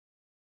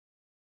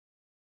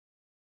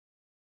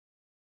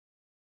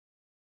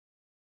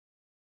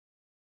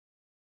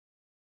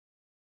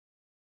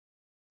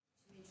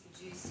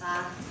introduce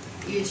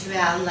you to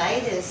our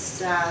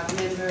latest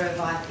member of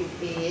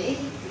IPPE,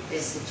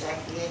 Professor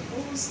Jacquelynne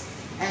Eccles.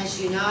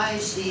 As you know,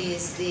 she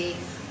is the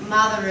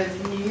mother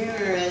of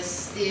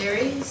numerous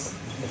theories,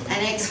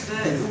 an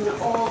expert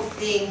in all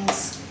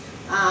things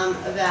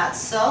about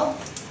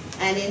self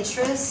and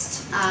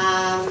interest,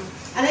 an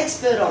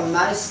expert on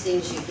most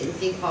things you can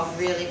think of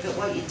really, but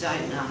what you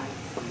don't know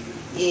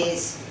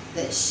is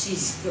that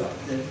she's got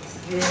the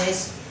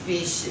best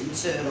fish and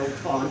turtle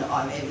pond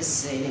I've ever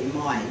seen in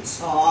my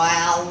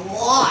entire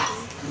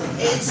life.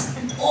 It's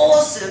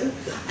awesome,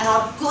 and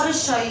I've got to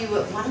show you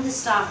at one of the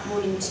staff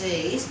morning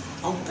teas.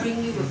 I'll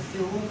bring you a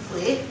film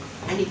clip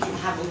and you can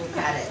have a look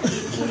at it.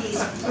 It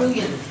is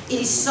brilliant.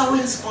 It is so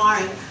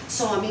inspiring.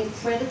 So I'm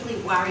incredibly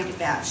worried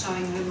about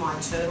showing her my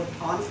turtle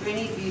pond. For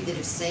any of you that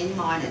have seen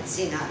mine, it's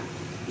in a,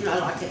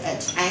 like a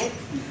tank.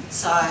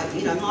 So,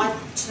 my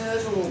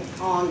turtle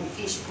pond,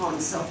 fish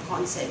pond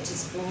self-concept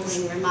is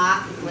falling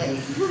remarkably.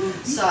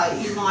 So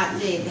you might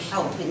need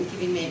help in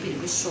giving me a bit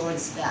of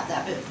assurance about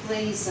that. But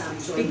please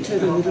join me.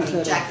 Turtle.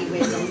 Jackie, we're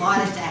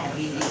delighted to have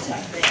you here,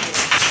 Jackie.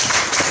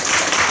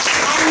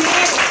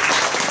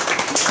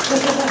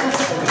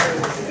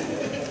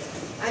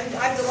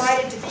 I'm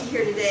delighted to be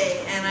here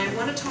today, and I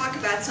want to talk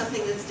about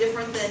something that's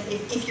different than,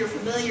 if you're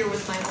familiar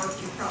with my work,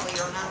 you probably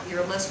are not,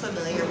 you're less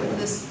familiar with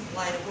this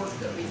line of work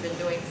that we've been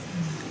doing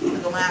for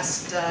the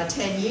last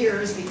 10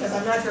 years, because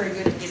I'm not very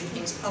good at getting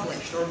things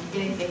published or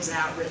getting things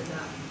out, written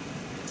up.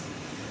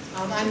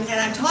 And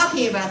I'm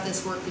talking about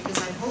this work because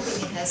I'm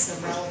hoping it has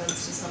some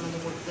relevance to some of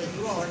the work that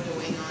you all are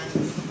doing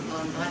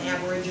on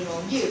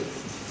Aboriginal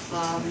youth.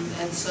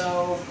 And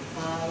so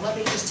let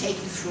me just take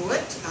you through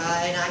it,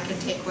 and I can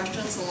take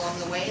questions along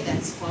the way,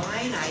 that's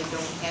fine. I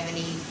don't have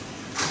any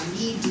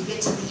need to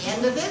get to the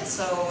end of it,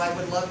 so I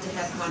would love to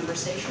have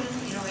conversation,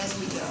 as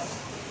we go.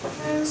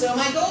 So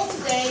my goal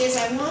today is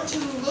I want to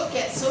look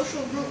at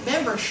social group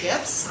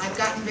memberships. I've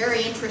gotten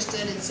very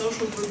interested in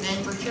social group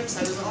memberships.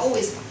 I was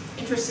always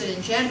interested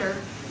in gender,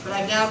 but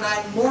I've now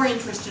gotten more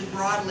interested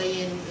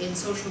broadly in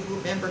social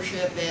group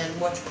membership and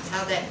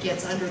how that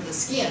gets under the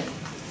skin.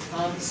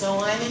 So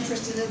I'm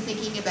interested in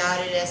thinking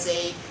about it as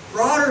a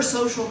broader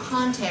social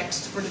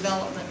context for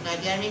development and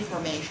identity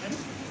formation.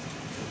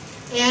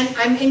 And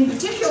I'm in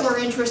particular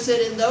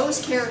interested in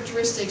those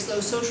characteristics,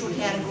 those social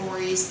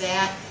categories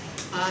that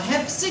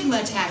have stigma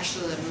attached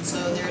to them. And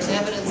so there's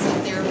evidence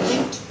that they're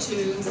linked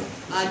to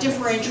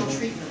differential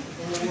treatment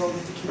in the world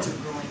that the kids are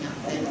growing up.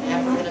 And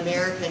African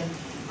American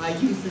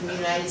youth in the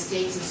United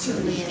States is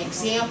certainly an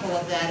example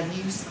of that,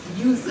 of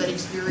youth that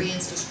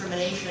experience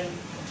discrimination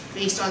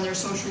based on their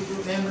social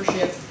group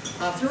membership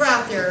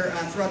throughout their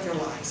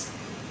lives.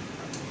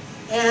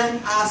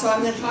 And so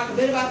I'm going to talk a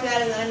bit about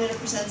that, and then I'm going to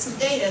present some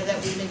data that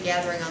we've been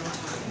gathering on the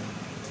topic.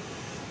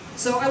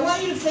 So I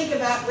want you to think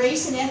about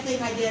race and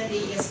ethnic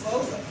identity as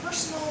both a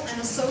personal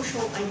and a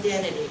social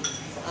identity.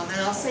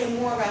 And I'll say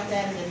more about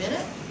that in a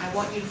minute. I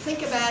want you to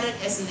think about it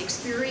as an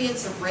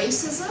experience of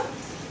racism.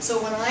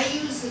 So when I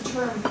use the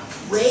term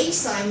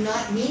race, I'm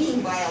not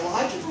meaning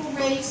biological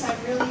race, I'm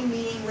really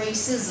meaning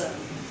racism.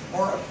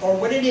 Or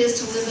what it is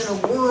to live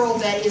in a world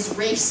that is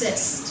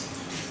racist.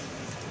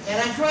 And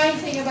I'm trying to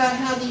think about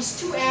how these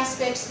two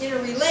aspects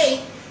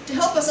interrelate to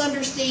help us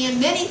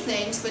understand many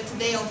things, but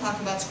today I'll talk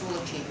about school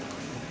achievement.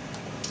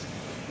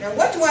 Now,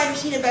 what do I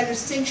mean by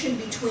distinction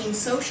between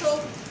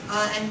social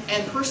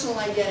and personal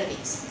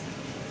identities?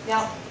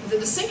 Now, the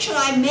distinction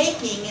I'm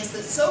making is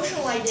that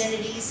social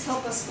identities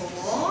help us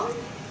belong,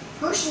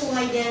 personal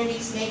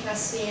identities make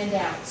us stand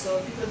out. So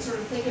if you could sort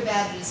of think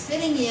about it as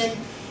fitting in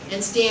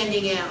and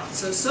standing out.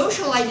 So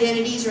social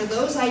identities are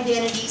those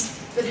identities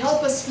that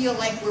help us feel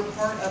like we're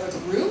part of a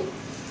group.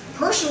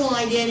 Personal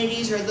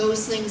identities are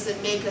those things that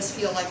make us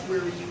feel like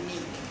we're unique.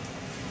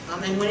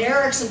 And when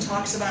Erickson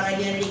talks about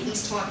identity,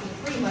 he's talking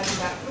pretty much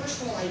about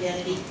personal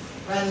identity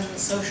rather than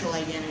social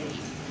identity.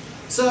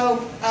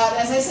 So,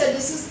 as I said,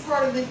 this is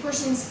part of the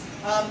person's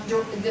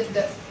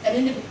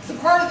the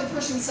part of the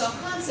person's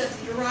self-concept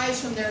that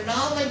derives from their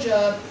knowledge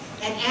of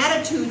and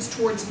attitudes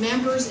towards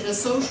members in a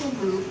social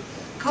group,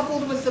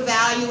 coupled with the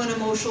value and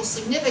emotional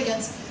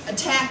significance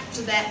attached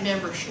to that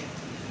membership.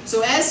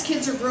 So as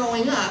kids are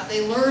growing up,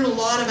 they learn a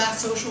lot about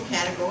social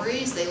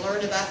categories. They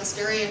learn about the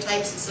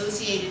stereotypes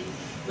associated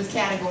with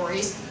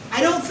categories.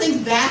 I don't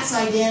think that's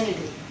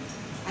identity.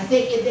 I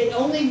think it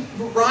only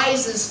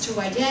rises to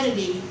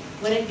identity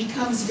when it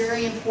becomes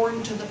very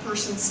important to the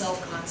person's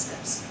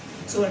self-concepts.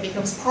 So it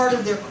becomes part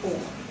of their core.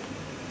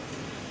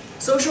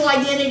 Social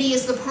identity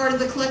is the part of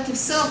the collective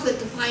self that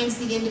defines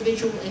the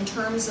individual in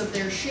terms of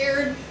their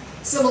shared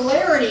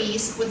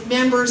similarities with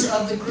members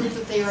of the group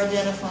that they are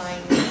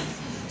identifying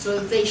with, so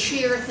that they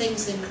share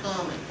things in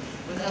common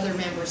with other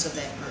members of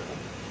that group.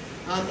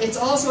 It's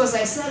also, as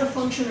I said, a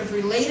function of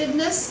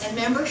relatedness and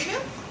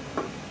membership.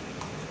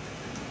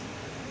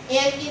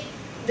 And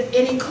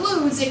it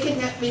includes, you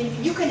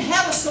can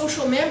have a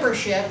social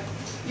membership,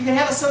 you can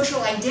have a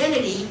social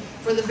identity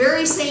for the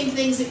very same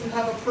things that you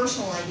have a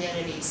personal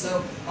identity.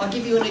 So I'll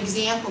give you an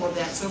example of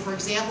that. So for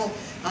example,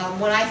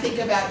 when I think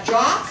about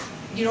jock,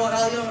 You all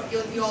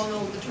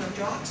know the term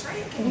jocks,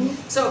 right? Okay.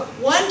 So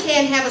one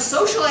can have a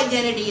social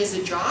identity as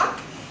a jock,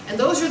 and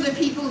those are the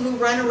people who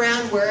run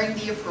around wearing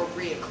the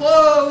appropriate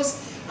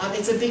clothes.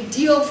 It's a big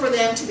deal for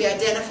them to be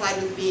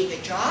identified with being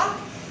a jock.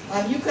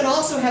 You can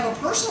also have a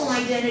personal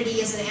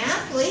identity as an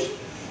athlete,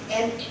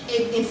 and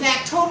in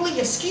fact totally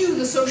eschew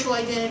the social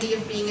identity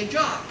of being a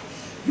jock.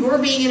 Your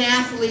being an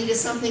athlete is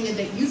something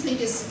that you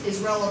think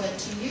is relevant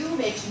to you,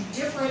 makes you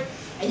different,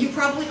 and you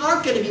probably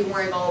aren't going to be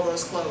wearing all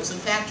those clothes. In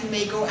fact, you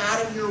may go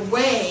out of your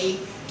way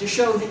to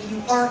show that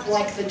you aren't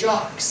like the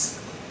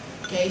jocks.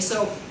 Okay,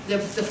 so the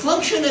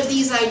function of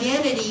these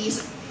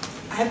identities,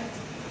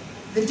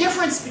 the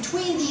difference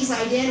between these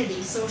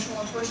identities, social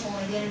and personal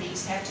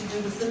identities, have to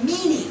do with the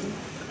meaning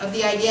of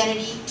the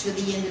identity to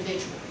the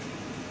individual.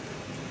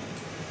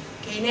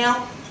 Okay,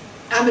 now,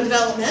 I'm a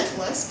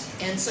developmentalist,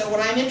 and so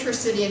what I'm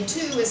interested in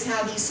too is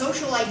how these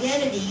social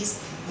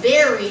identities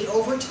vary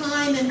over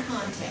time and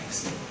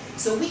context.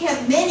 So we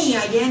have many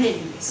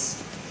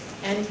identities,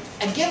 and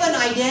a given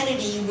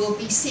identity will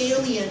be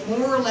salient,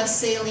 more or less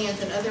salient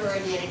than other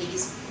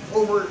identities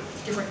over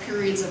different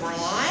periods of our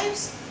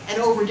lives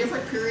and over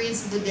different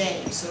periods of the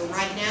day. So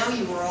right now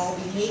you are all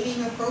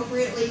behaving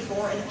appropriately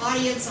for an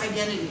audience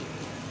identity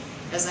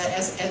as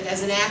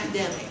an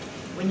academic.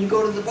 When you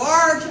go to the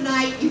bar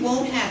tonight, you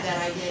won't have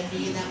that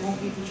identity, and that won't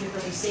be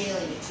particularly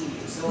salient to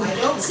you. So I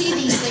don't see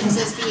these things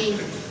as being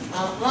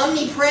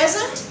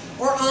omnipresent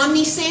or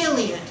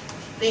omnisalient.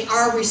 They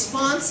are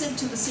responsive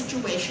to the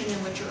situation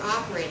in which you're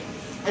operating.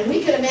 And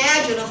we can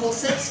imagine a whole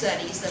set of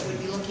studies that would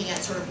be looking at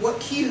sort of what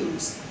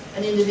cues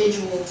an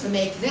individual to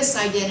make this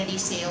identity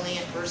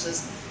salient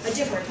versus a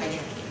different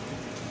identity.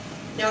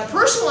 Now,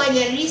 personal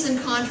identities, in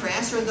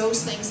contrast, are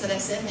those things that I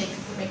said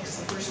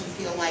makes a person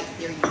feel like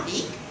they're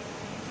unique.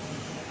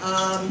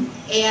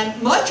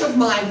 And much of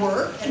my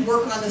work and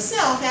work on the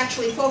self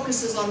actually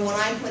focuses on what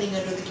I'm putting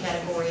under the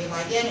category of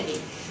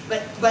identity.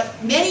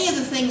 But many of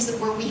the things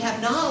where we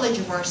have knowledge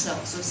of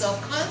ourselves, so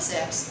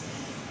self-concepts,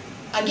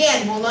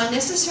 again, will not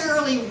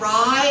necessarily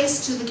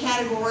rise to the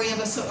category of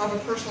a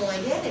personal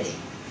identity.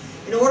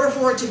 In order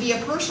for it to be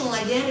a personal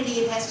identity,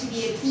 it has to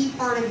be a key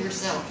part of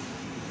yourself.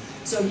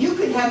 So you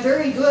could have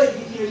very good,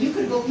 you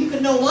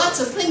could know lots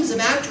of things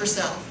about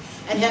yourself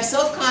and have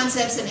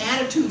self-concepts and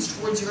attitudes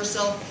towards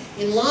yourself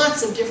in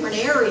lots of different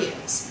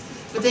areas,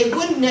 but they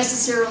wouldn't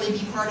necessarily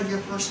be part of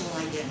your personal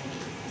identity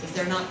if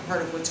they're not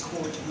part of what's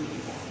core to who you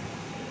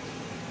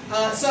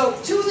are. So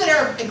two that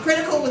are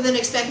critical within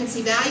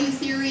expectancy value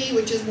theory,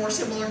 which is more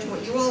similar to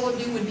what you all would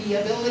do, would be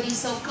ability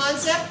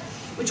self-concept,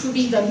 which would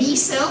be the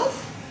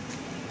me-self,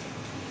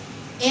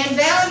 and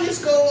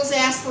values, goals,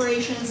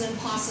 aspirations, and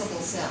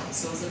possible selves.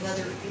 So it's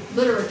another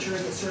literature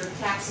that sort of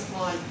taps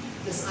upon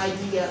this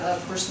idea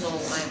of personal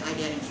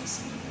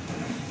identities.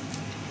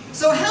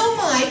 So how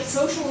might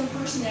social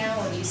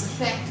impersonalities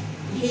affect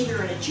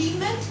behavior and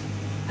achievement?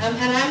 And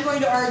I'm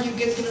going to argue,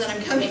 given that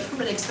I'm coming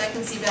from an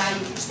expectancy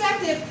value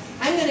perspective,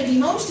 I'm going to be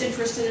most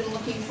interested in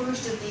looking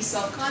first at these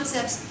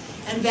self-concepts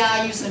and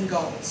values and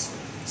goals.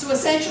 So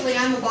essentially,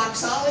 I'm a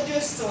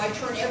boxologist, so I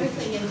turn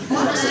everything into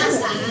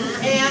boxes.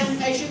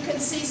 And as you can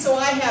see, so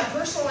I have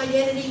personal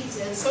identities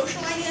and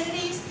social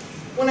identities.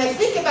 When I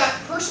think about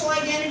personal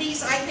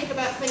identities, I think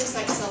about things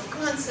like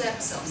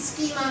self-concept,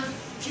 self-schema,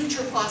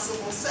 future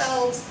possible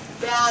selves,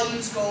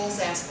 values, goals,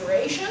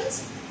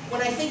 aspirations.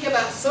 When I think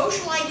about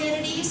social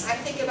identities, I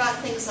think about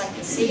things like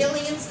the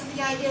salience of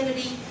the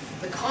identity,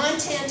 the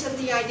content of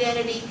the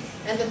identity,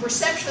 and the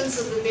perceptions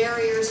of the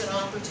barriers and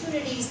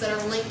opportunities that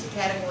are linked to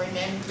category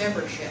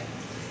membership.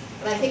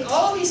 And I think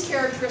all of these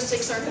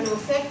characteristics are going to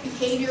affect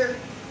behavior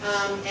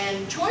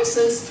and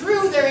choices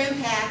through their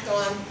impact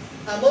on,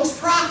 most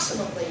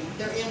proximately,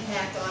 their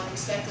impact on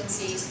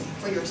expectancies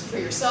for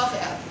yourself,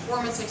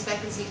 performance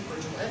expectancies,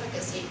 personal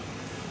efficacy,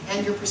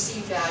 and your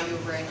perceived value of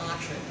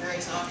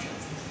various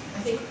options. I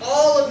think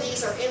all of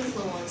these are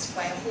influenced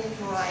by a whole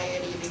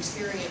variety of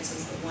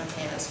experiences that one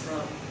has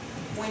from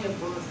point of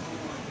birth on.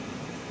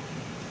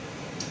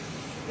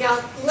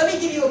 Now, let me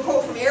give you a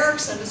quote from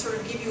Erickson to sort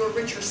of give you a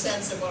richer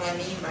sense of what I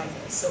mean by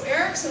this. So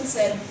Erickson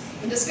said,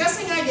 in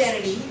discussing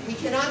identity, we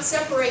cannot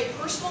separate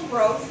personal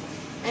growth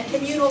and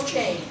communal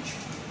change,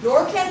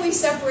 nor can we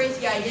separate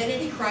the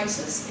identity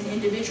crisis in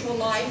individual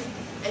life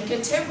and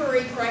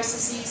contemporary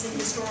crises in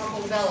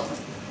historical development,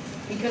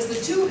 because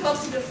the two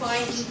help to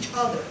define each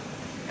other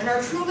and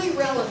are truly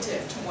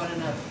relative to one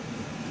another.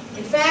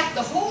 In fact,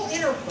 the whole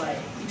interplay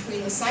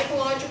between the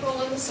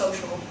psychological and the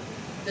social,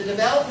 the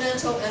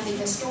developmental and the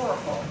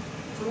historical,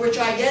 for which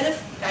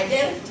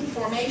identity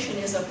formation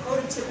is of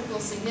prototypical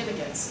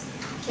significance,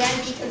 can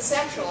be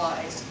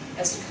conceptualized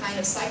as a kind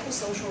of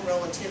psychosocial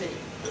relativity.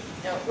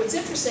 Now, what's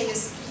interesting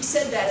is he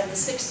said that in the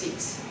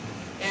 60s,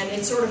 and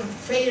it sort of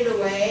faded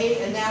away,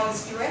 and now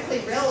it's directly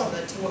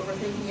relevant to what we're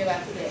thinking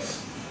about today.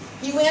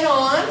 He went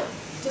on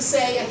to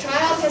say a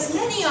child has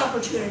many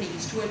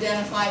opportunities to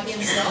identify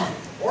himself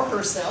or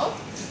herself,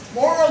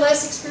 more or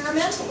less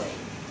experimentally,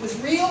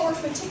 with real or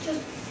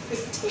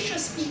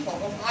fictitious people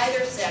of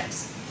either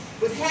sex,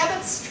 with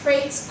habits,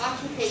 traits,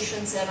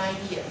 occupations, and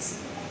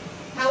ideas.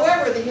 However,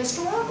 However, the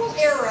historical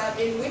era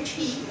in which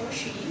he or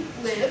she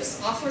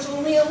lives offers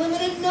only a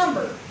limited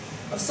number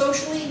of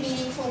socially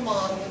meaningful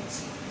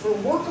models for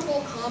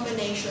workable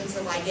combinations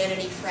of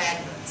identity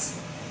fragments.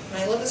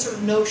 And I love the sort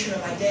of notion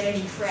of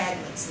identity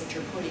fragments that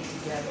you're putting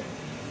together.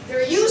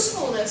 Their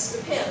usefulness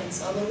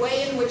depends on the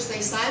way in which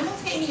they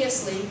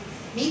simultaneously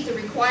meet the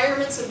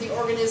requirements of the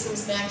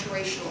organism's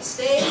maturational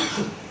stage,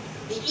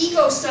 the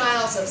ego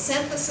styles of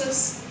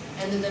synthesis,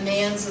 and the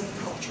demands of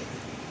the culture.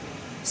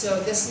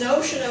 So this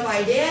notion of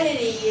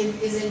identity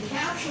is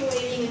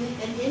encapsulating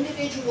an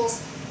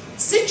individual's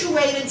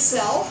situated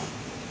self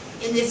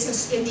in the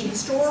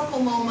historical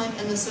moment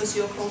and the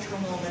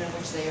sociocultural moment in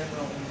which they are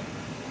growing.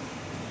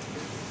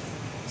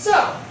 So,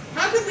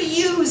 how could we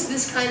use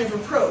this kind of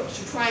approach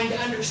to trying to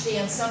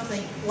understand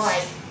something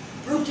like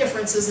group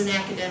differences in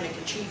academic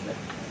achievement?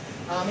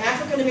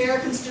 African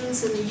American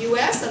students in the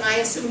U.S., and I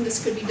assume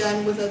this could be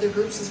done with other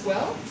groups as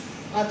well,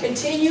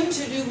 continue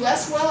to do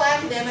less well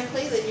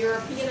academically than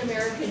European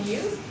American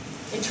youth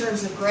in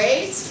terms of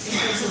grades, in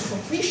terms of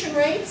completion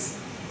rates,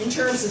 in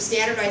terms of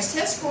standardized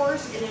test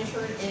scores, and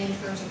in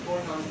terms of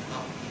going on to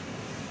college.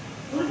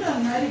 What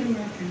about Native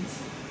Americans?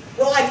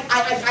 Well,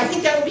 I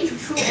think that would be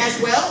true as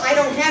well. I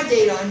don't have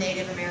data on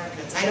Native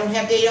Americans. I don't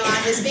have data on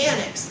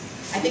Hispanics.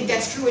 I think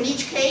that's true in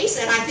each case,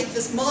 and I think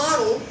this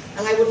model,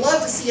 and I would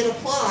love to see it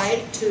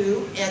applied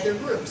to other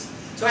groups.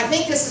 So I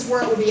think this is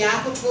where it would be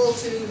applicable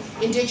to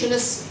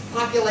indigenous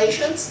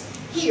populations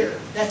here.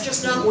 That's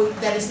just not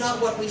that is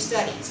not what we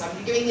studied. So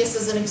I'm giving this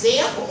as an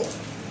example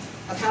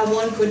of how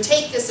one could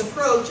take this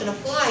approach and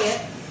apply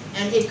it,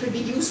 and it could be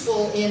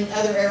useful in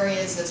other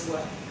areas as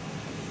well.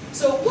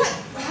 So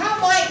how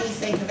might we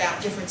think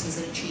about differences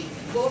in achievement?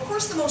 Well, of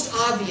course, the most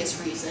obvious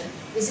reason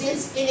is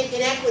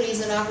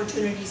inequities and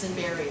opportunities and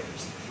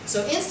barriers.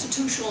 So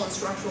institutional and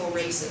structural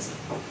racism,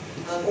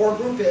 or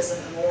groupism,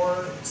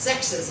 or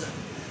sexism.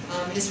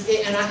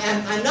 And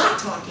I'm not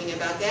talking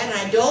about that, and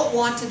I don't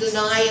want to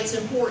deny its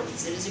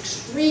importance. It is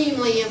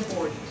extremely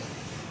important.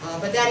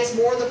 But that is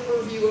more the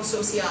purview of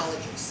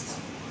sociologists.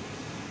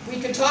 We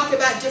could talk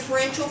about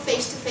differential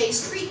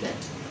face-to-face treatment.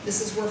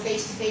 This is where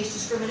face-to-face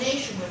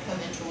discrimination would come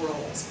into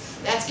roles.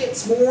 That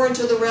gets more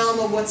into the realm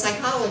of what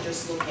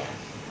psychologists look at.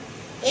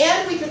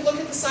 And we could look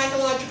at the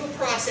psychological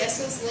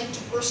processes linked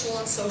to personal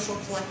and social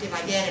collective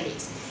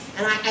identities.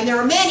 And there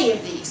are many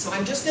of these, so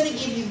I'm just going to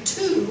give you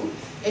two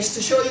as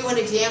to show you an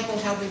example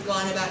of how we've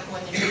gone about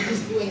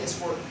doing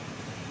this work.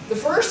 The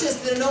first is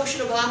the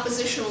notion of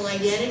oppositional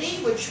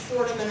identity, which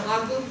Fordham and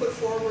Ogbu put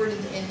forward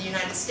in the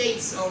United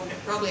States,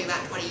 probably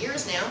about 20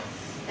 years now.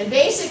 And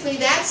basically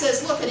that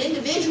says, look, an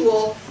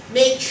individual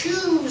may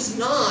choose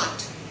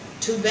not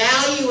to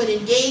value and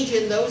engage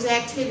in those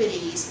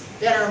activities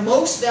that are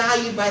most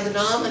valued by the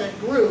dominant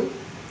group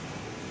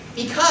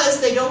because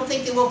they don't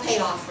think they will pay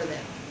off for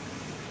them.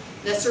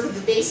 That's sort of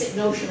the basic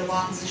notion of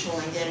oppositional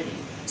identity.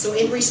 So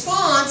in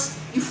response,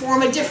 you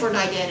form a different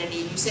identity.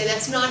 You say,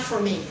 that's not for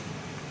me.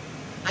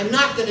 I'm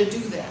not going to do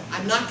that.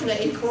 I'm not going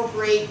to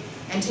incorporate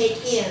and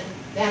take in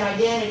that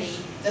identity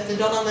that the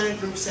dominant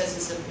group says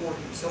is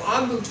important. So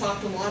Ogbu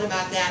talked a lot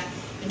about that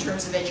in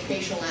terms of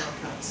educational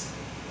outcomes.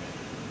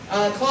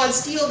 Claude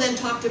Steele then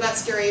talked about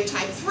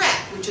stereotype threat,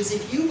 which is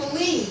if you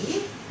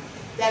believe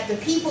that the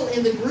people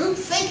in the group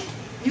think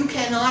you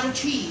cannot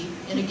achieve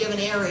in a given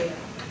area,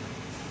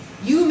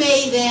 you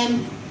may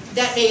then,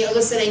 that may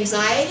elicit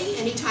anxiety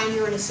anytime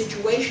you're in a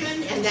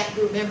situation and that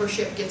group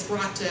membership gets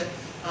brought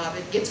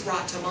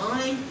to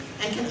mind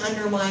and can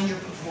undermine your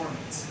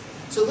performance.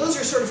 So those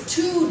are sort of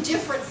two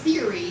different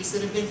theories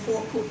that have been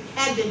put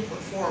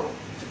forward.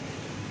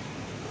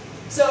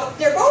 So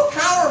they're both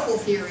powerful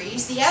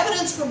theories. The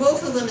evidence for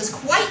both of them is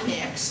quite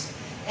mixed,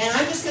 and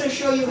I'm just going to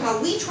show you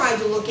how we tried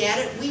to look at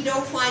it. We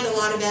don't find a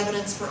lot of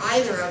evidence for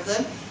either of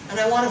them, and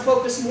I want to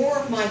focus more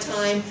of my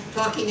time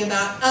talking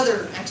about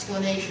other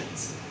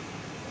explanations.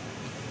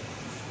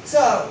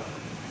 So,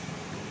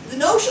 the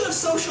notion of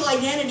social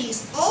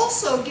identities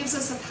also gives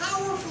us a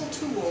powerful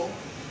tool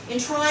in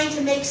trying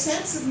to make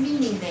sense of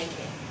meaning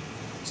making.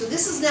 So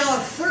this is now a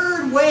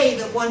third way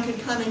that one can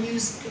come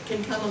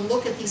and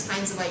look at these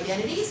kinds of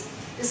identities.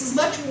 This is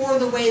much more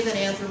the way that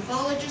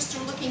anthropologists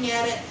are looking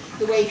at it,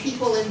 the way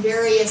people in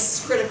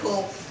various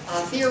critical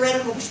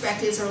theoretical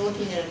perspectives are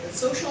looking at it. But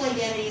social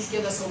identities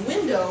give us a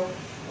window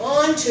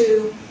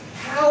onto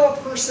how a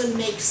person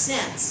makes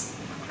sense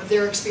of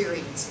their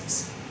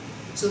experiences.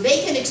 So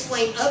they can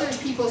explain other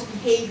people's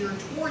behavior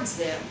towards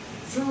them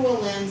through a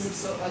lens of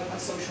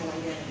social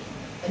identity.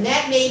 And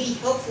that may be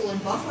helpful in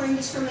buffering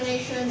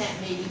discrimination,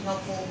 that may be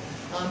helpful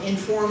in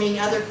forming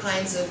other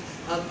kinds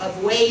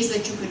of ways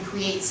that you could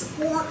create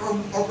support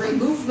or bring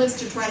movements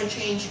to try to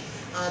change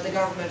the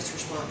government's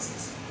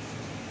responses.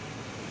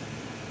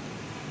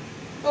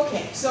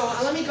 Okay, so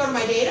let me go to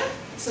my data.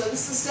 So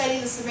this is a study,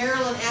 this is the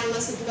Maryland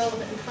Adolescent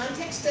Development and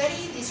Context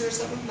Study. These are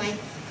some of my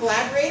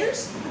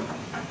collaborators.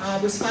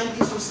 These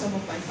are some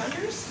of my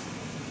funders.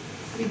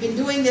 We've been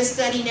doing this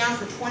study now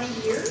for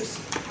 20 years.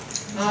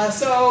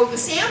 So the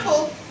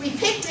sample, we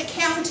picked a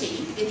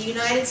county in the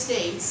United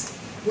States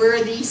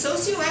where the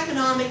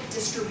socioeconomic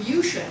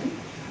distribution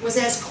was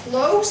as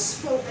close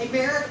for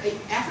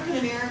African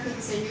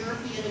Americans and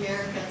European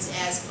Americans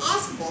as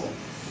possible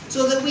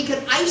so that we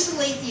could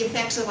isolate the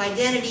effects of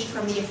identity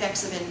from the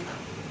effects of income.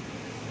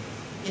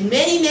 In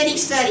many, many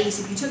studies,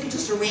 if you took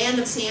just a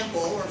random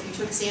sample, or if you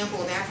took a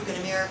sample of African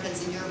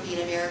Americans and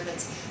European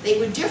Americans, they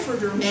would differ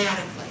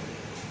dramatically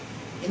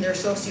in their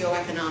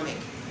socioeconomic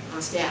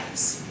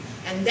status.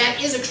 And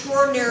that is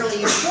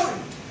extraordinarily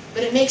important,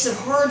 but it makes it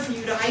hard for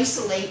you to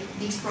isolate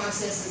these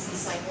processes, these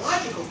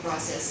psychological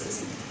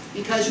processes,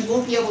 because you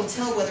won't be able to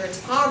tell whether it's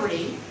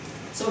poverty,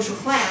 social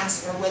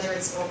class, or whether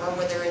it's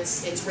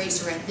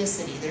race or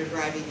ethnicity that are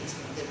driving these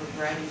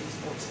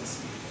forces.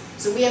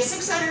 So we have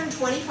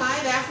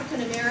 625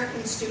 African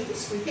American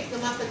students. We picked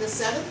them up in the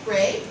 7th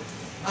grade.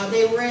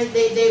 They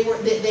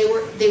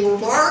were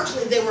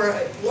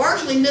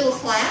largely middle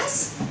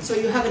class. So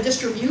you have a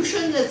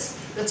distribution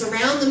that's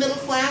around the middle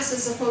class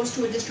as opposed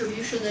to a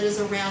distribution that is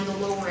around the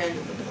lower end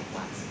of the middle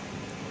class.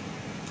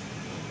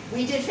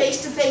 We did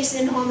face-to-face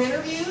in-home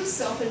interviews,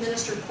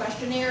 self-administered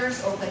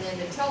questionnaires,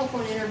 open-ended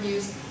telephone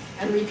interviews,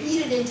 and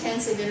repeated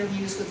intensive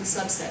interviews with a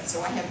subset. So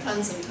I have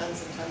tons and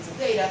tons and tons of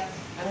data.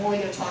 I'm only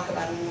going to talk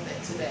about it a little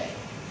bit today.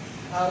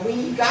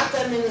 We got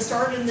them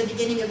started in the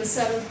beginning of the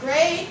 7th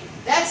grade.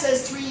 That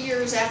says 3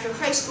 years after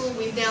high school.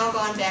 We've now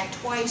gone back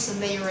twice,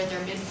 and they are in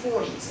their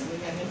mid-40s, and we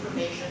have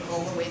information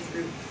all the way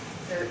through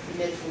their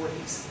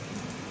mid-40s.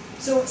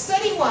 So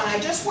study 1, I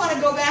just want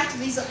to go back to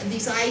these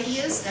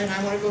ideas, and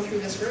I want to go through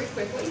this very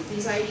quickly.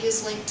 These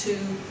ideas link to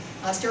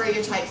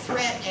stereotype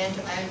threat and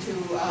to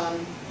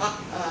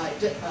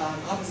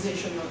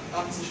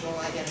oppositional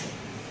identity.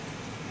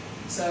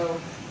 So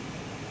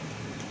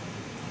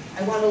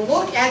I want to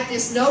look at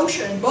this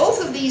notion,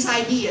 both of these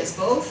ideas,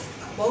 both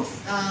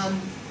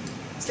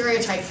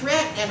stereotype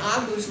threat and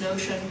Ogbu's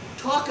notion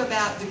talk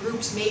about the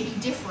groups maybe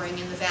differing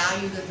in the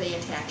value that they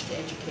attach to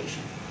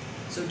education.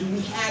 So do we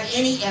have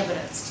any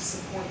evidence to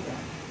support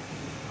that?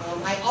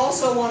 I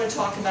also want to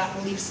talk about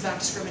beliefs about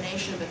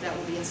discrimination, but that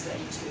will be in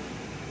study 2.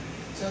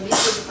 So these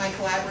are my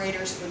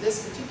collaborators for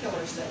this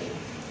particular study.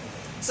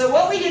 So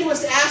what we did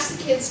was to ask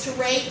the kids to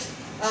rate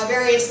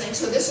various things.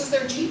 So this is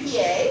their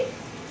GPA,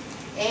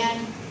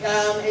 and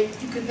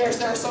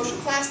there are social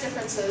class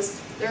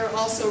differences. There are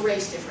also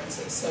race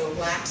differences. So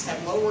blacks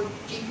have lower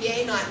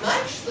GPA, not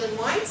much, than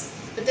whites,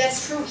 but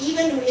that's true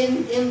even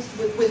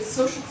with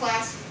social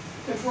class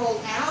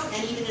controlled out,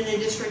 and even in a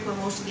district where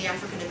most of the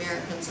African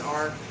Americans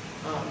are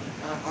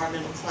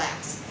middle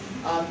class.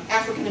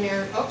 African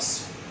American,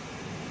 whoops.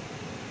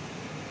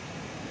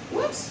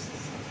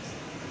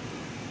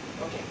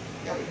 Okay,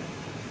 there we go.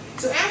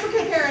 So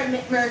African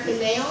American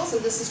males,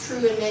 and this is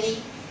true in many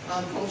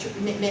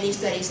many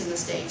studies in the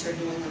States, are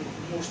doing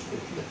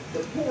the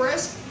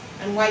poorest,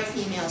 and white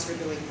females are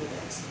doing the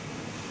best.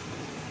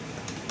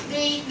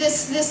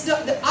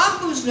 The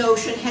Ogbu's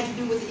notion had to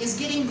do with is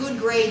getting good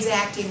grades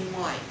acting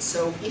white.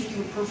 So if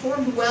you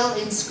performed well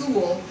in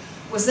school,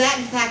 was that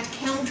in fact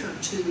counter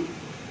to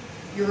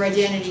your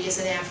identity as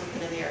an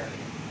African American?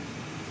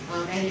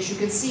 And as you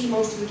can see,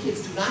 most of the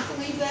kids do not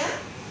believe that.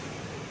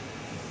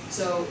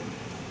 So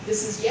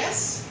this is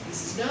yes,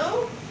 this is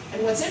no.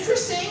 And what's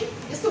interesting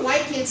is the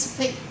white kids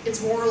think it's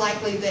more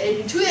likely that,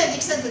 and to the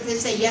extent that they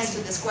say yes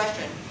to this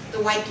question, the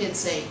white kids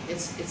say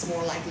it's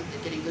more likely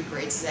that getting good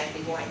grades is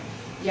acting white.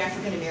 The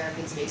African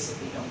Americans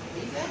basically don't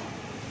believe that.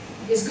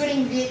 Is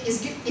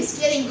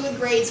getting good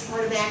grades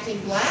part of acting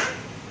black?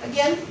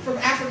 Again, from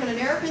African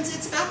Americans,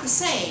 it's about the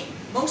same.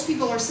 Most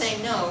people are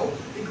saying no.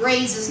 The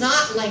grades is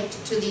not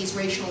linked to these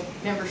racial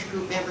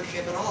group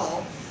membership at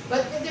all,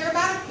 but they're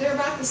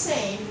about the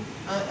same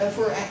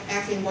for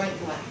acting white and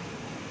black.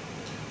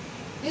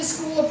 Is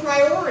school a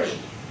priority?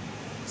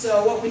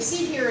 So what we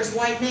see here is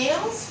white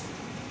males,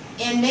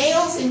 and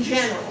males in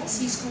general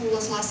see school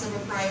as less of a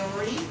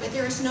priority, but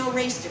there is no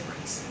race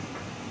difference.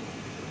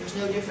 There's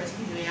no difference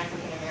between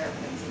African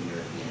Americans and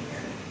European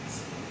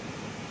Americans.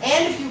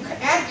 And if you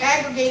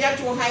aggregate up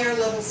to a higher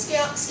level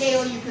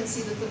scale, you can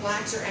see that the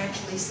blacks are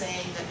actually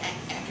saying that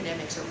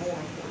academics are more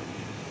important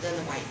than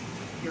the white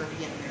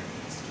European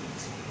American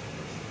students.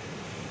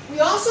 We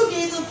also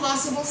gave them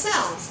possible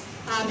cells.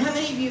 How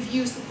many of you have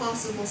used the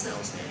possible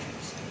cells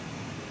measures?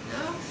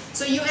 No?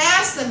 So you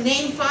ask them,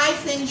 name 5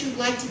 things you'd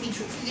like to be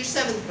true. They're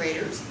 7th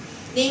graders.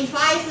 Name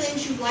 5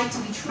 things you'd like to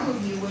be true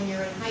of you when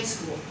you're in high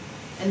school.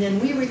 And then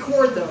we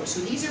record those.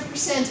 So these are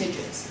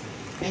percentages.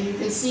 And you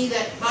can see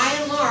that by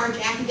and large,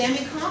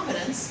 academic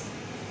competence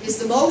is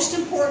the most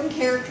important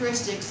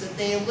characteristics that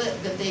they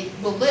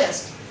will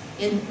list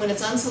when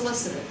it's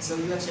unsolicited. So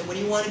you have to say, what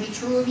do you want to be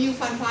true of you in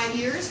 5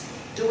 years?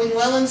 Doing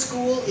well in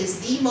school is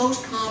the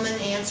most common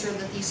answer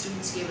that these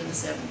students give in the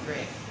 7th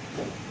grade.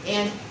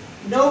 And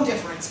no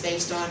difference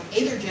based on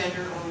either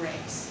gender or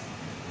race.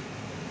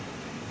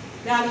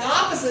 Now the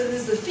opposite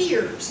is the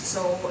fears.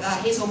 So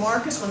Hazel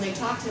Marcus, when they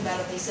talked about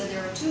it, they said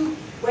there are 2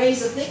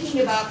 ways of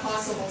thinking about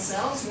possible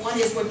selves. One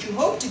is what you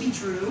hope to be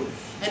true,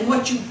 and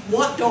what you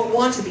don't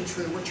want to be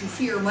true, what you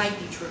fear might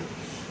be true.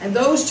 And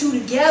those 2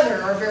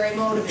 together are very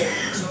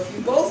motivating. So if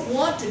you both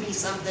want to be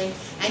something,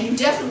 and you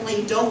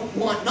definitely don't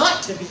want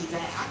not to be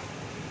that,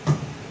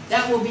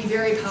 that will be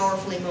very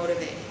powerfully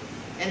motivating.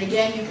 And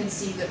again, you can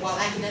see that while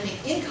academic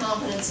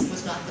incompetence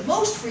was not the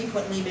most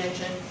frequently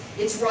mentioned,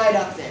 it's right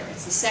up there.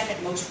 It's the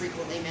second most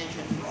frequently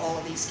mentioned for all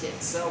of these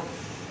kids. So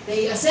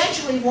they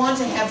essentially want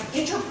to have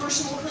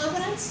interpersonal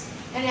competence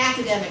and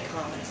academic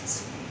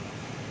competence.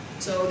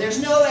 So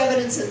there's no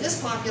evidence in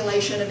this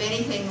population of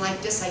anything like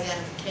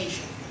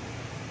disidentification.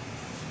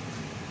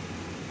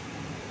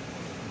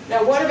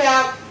 Now what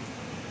about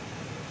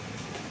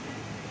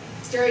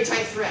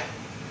stereotype threat?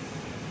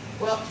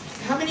 Well,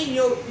 how many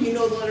you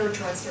know the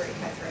literature on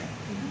stereotype threat?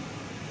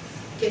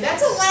 Okay,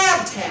 that's a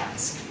lab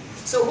task.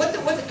 So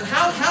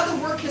how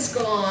the work has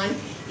gone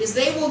is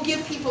they will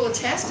give people a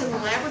test in the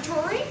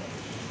laboratory,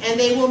 and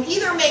they will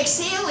either make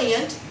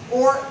salient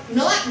or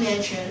not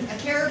mention a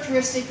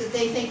characteristic that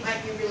they think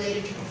might be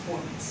related to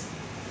performance.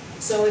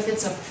 So if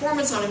it's a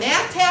performance on a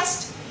math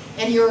test,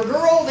 and you're a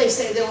girl,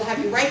 they'll have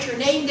you write your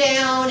name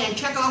down and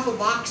check off a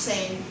box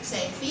saying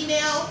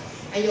female,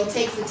 and you'll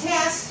take the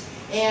test,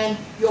 and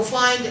you'll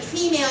find that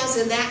females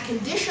in that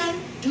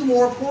condition do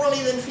more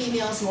poorly than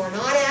females who are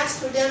not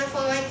asked to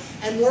identify,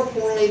 and more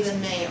poorly than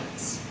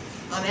males.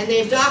 And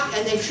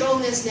they've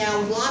shown this now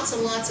with lots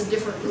and lots of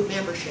different group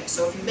memberships.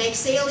 So if you make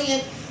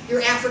salient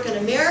your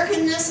African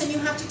Americanness and you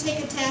have to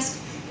take a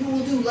test, you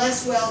will do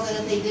less well than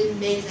if they didn't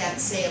make that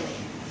salient.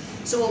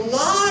 So a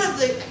lot of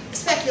the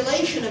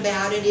speculation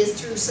about it is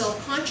through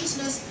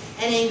self-consciousness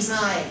and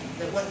anxiety.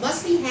 That what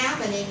must be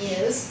happening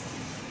is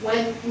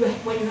when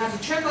you have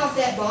to check off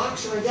that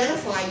box or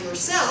identify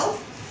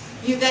yourself,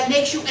 that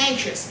makes you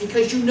anxious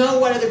because you know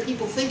what other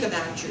people think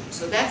about you.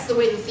 So that's the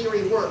way the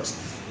theory works.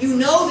 You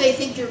know they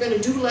think you're going to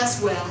do less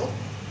well.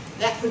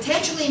 That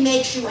potentially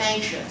makes you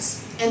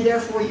anxious, and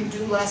therefore you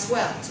do less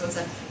well. So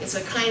it's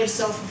a kind of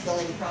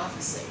self-fulfilling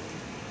prophecy.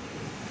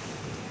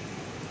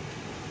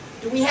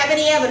 Do we have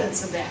any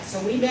evidence of that? So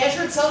we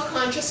measured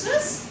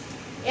self-consciousness,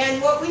 and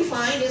what we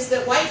find is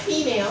that white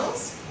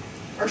females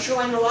are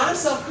showing a lot of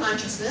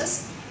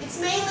self-consciousness. It's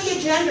mainly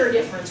a gender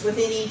difference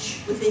within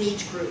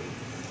each group.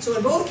 So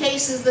in both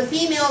cases, the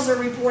females are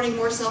reporting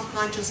more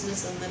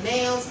self-consciousness than the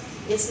males.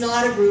 It's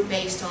not a group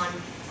based on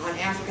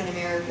African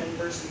American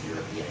versus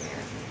European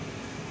American.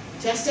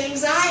 Test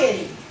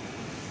anxiety.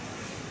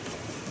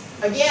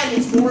 Again,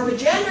 it's more of a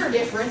gender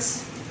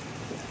difference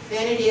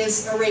than it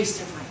is a race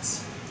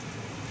difference.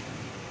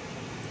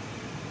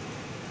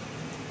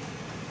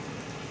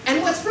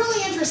 And what's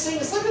really interesting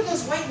is look at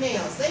those white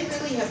males. They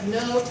really have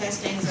no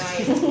test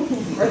anxiety,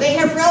 or they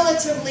have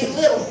relatively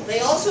little. They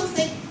also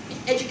think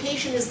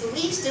education is the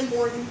least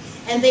important,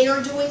 and they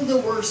are doing the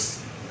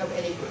worst of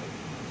any group.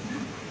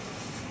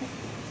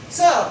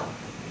 So,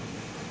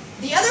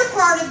 the other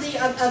part of the,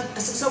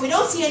 so we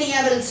don't see any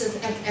evidence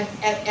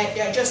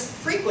at just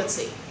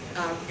frequency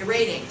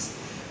ratings,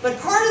 but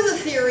part of the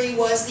theory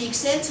was the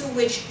extent to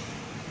which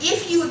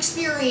if you were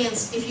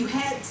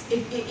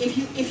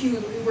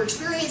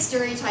experiencing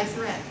stereotype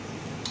threat,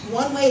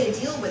 one way to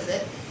deal with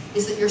it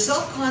is that your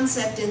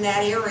self-concept in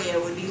that area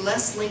would be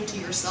less linked to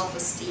your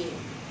self-esteem.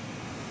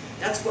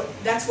 That's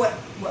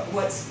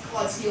what's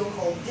Claude Steele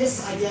called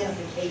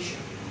disidentification.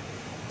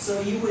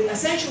 So you would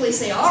essentially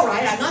say, all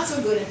right, I'm not so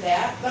good at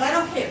that, but I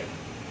don't care.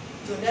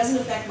 So it doesn't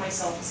affect my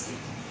self-esteem.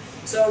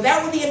 So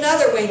that would be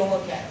another way to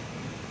look at it.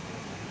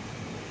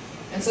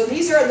 And so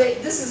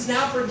this is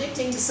now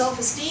predicting to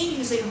self-esteem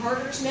using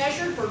Harder's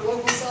measure for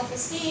global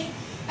self-esteem.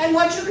 And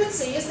what you can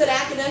see is that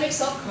academic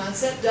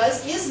self-concept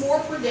is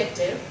more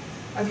predictive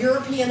of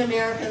European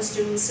American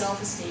students'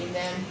 self-esteem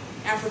than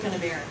African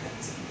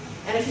Americans.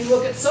 And if you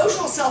look at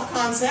social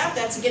self-concept,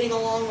 that's getting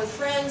along with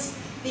friends,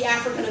 the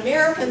African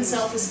American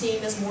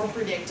self-esteem is more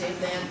predictive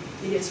than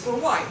it is for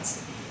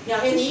whites.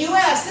 Now in the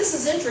US, this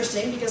is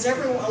interesting because a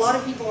lot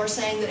of people are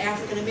saying that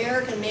African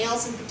American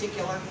males in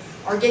particular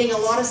are getting a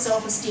lot of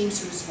self-esteem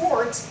through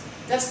sports.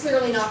 That's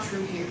clearly not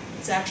true here.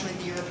 It's actually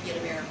the European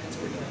Americans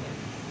who are doing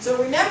it. So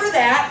remember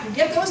that, you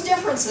get those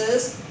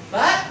differences,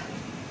 but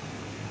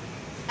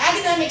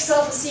academic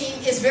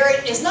self-esteem is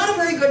not a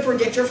very good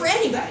predictor for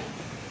anybody.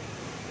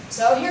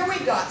 So here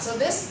we've got, so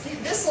this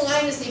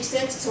line is the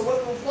extent, so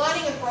what we're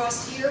plotting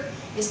across here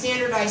is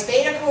standardized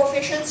beta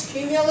coefficients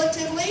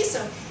cumulatively,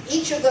 so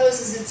each of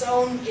those is its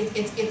own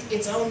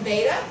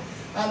beta.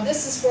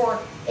 This is for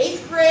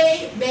 8th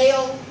grade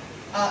male,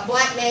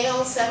 black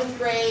males, 7th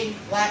grade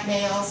black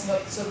males,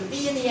 so the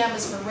B and the M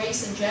is for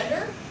race and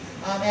gender,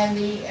 and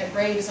the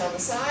grade is on the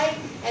side.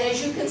 And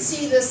as you can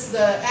see,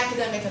 the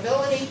academic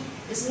ability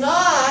is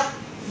not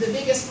the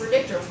biggest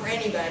predictor for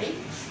anybody.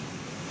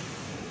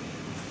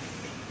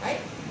 Right?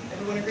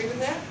 Everyone agree with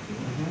that?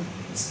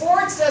 Mm-hmm.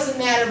 Sports doesn't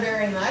matter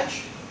very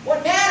much.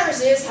 What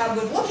matters is how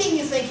good looking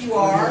you think you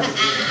are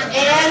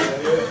and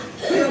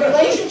your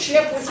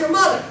relationship with your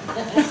mother.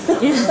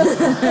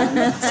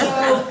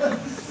 So,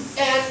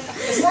 and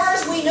as far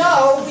as we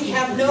know, we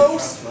have no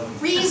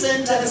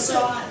reason to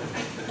assume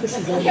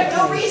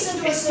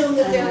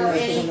that there are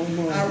any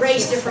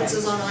race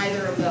differences on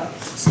either of those.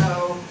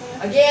 So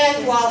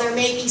again, while there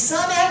may be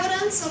some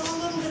evidence of a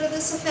little bit of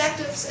this effect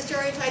of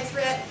stereotype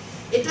threat,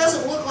 it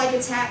doesn't look like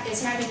it's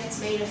having its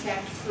main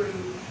effect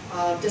through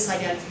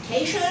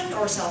disidentification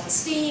or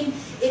self-esteem.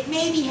 It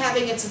may be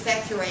having its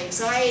effect through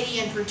anxiety,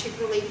 and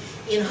particularly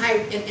in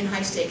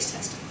high-stakes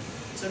testing.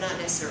 So not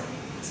necessarily.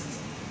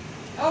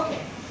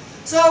 Okay,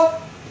 so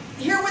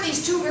here were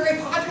these two very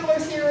popular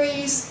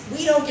theories.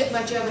 We don't get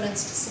much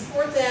evidence to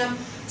support them.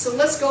 So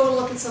let's go and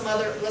look at some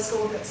other.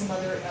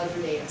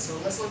 Other data. So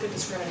let's look at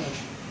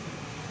discrimination.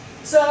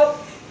 So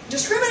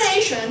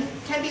discrimination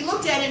can be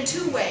looked at in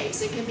two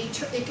ways. It can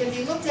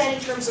be looked at in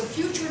terms of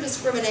future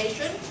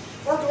discrimination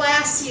or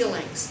glass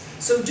ceilings.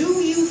 So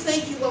do you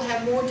think you will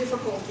have more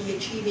difficulty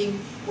achieving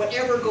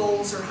whatever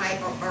goals are of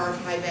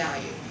high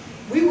value?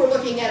 We were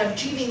looking at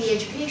achieving the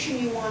education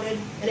you wanted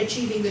and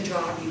achieving the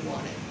job you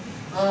wanted.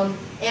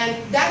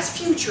 And that's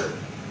future.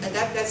 And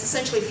that's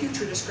essentially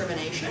future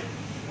discrimination.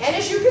 And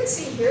as you can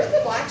see here,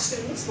 the black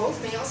students, both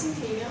males and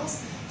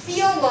females,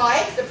 feel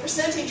like the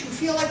percentage who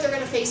feel like they're going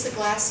to face a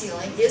glass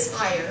ceiling is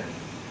higher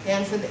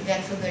than for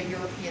the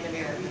European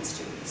American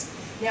students.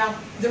 Now,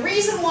 the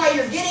reason why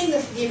you're getting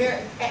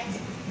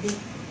the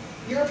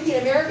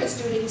European American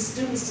students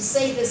to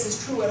say this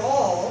is true at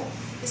all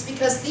is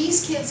because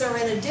these kids are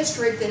in a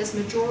district that is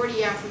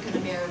majority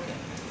African American.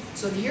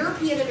 So the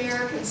European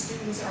American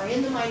students are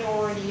in the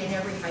minority in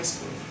every high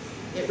school.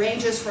 It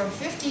ranges from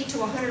 50 to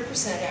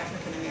 100%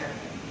 African American.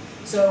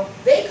 So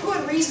they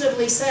could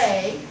reasonably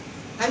say,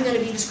 I'm going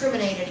to be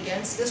discriminated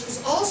against. This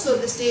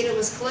data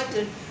was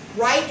collected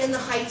right in the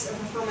heights of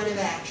affirmative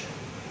action.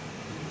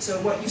 So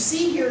what you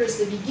see here is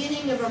the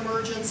beginning of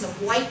emergence of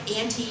white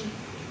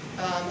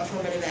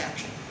anti-affirmative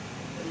action.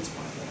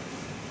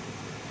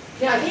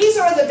 Now these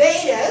are the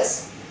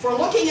betas for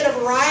looking at a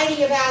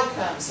variety of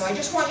outcomes. So I'm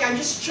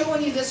just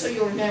showing you this so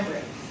you'll remember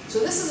it. So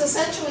this is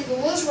essentially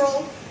the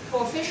Lisrel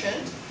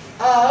coefficient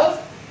of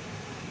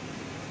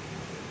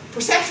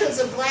perceptions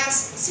of glass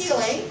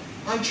ceiling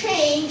on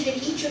change in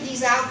each of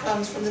these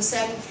outcomes from the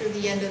 7th through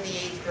the end of the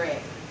 8th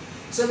grade.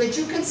 So that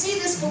you can see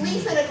this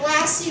belief in a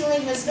glass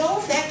ceiling has no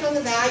effect on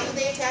the value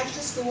they attach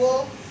to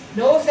school,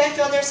 no effect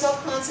on their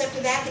self-concept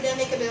of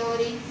academic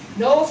ability,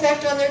 no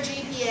effect on their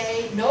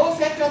GPA, no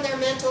effect on their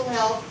mental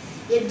health.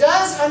 It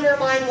does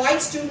undermine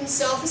white students'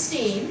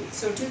 self-esteem,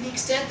 so to the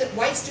extent that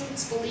white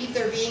students believe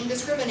they're being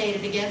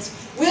discriminated against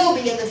will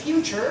be in the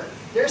future,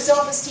 their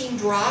self-esteem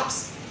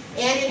drops,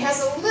 and it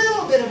has a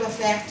little bit of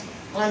effect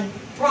on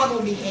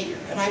problem behavior.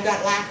 And I've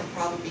got lack of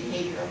problem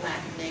behavior and lack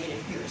of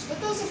negative peers, but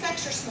those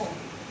effects are small.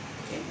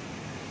 Okay.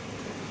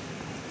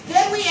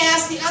 Then we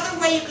ask, the other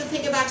way you can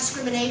think about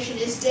discrimination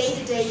is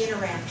day-to-day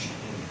interaction.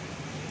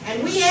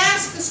 And we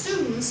ask the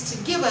students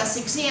to give us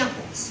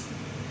examples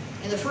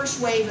in the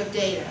first wave of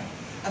data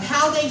of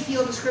how they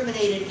feel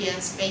discriminated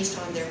against based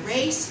on their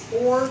race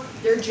or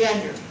their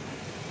gender.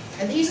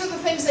 And these are the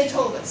things they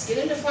told us. Get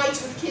into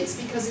fights with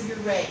kids because of your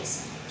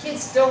race.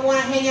 Kids don't want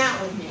to hang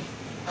out with me.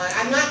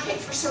 I'm not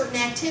picked for certain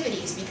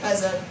activities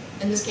because of,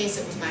 in this case,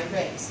 it was my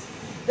race.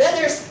 Then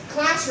there's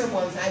classroom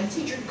ones. The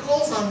teacher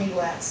calls on me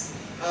less.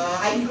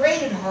 I'm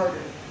graded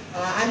harder.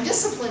 I'm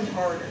disciplined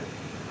harder.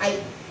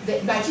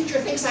 My teacher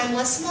thinks I'm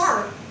less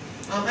smart.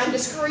 I'm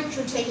discouraged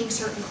from taking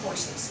certain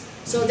courses.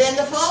 So then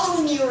the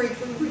following year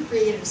we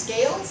created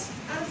scales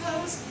out of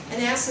those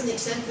and asked them the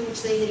extent to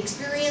which they had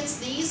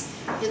experienced these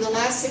in the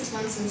last 6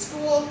 months in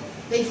school.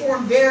 They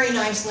form very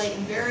nice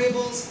latent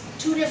variables,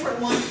 2 different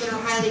ones that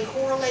are highly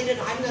correlated.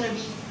 I'm going to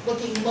be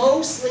looking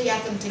mostly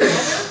at them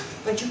together,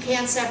 but you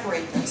can't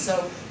separate them.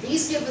 So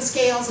these give the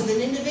scales of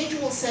an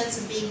individual sense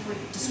of being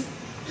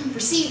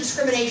perceived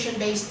discrimination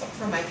based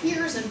from my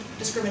peers and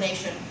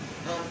discrimination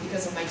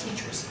because of my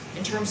teachers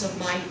in terms of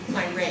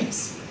my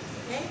race.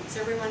 Okay, is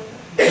everyone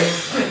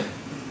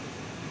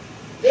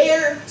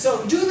there?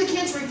 So do the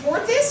kids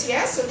report this?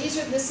 Yes. So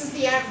this is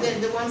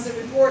the ones that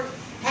report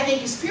having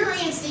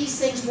experienced these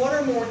things 1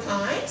 or more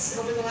times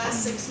over the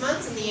last 6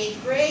 months in the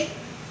 8th grade.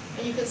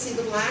 And you can see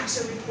the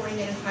blacks are reporting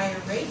it at higher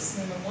rates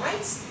than the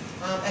whites.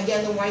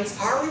 Again, the whites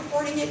are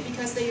reporting it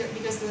because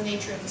of the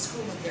nature of the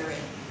school that they're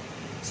in.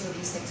 So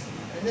these things come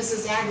up. And this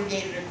is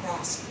aggregated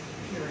across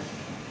period.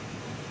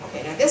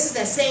 Okay, now this is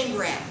the same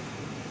graph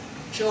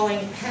showing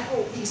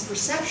how these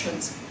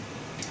perceptions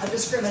of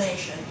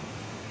discrimination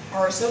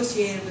are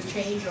associated with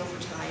change over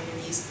time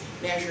in these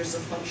measures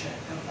of function.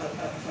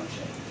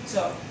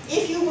 So,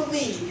 if you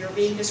believe you're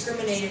being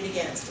discriminated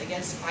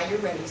against by your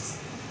race,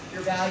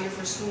 your value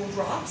for school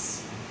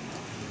drops,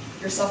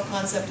 your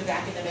self-concept of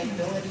academic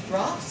ability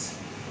drops,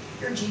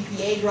 your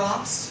GPA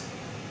drops,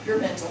 your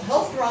mental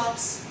health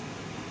drops.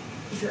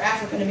 If you're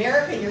African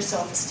American, your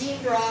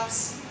self-esteem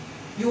drops.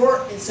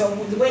 So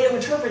the way to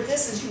interpret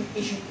this is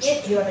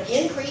you have an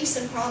increase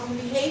in problem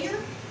behavior,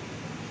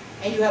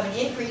 and you have an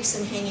increase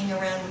in hanging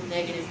around with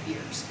negative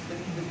peers,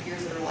 with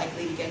peers that are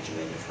likely to get you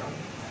into trouble.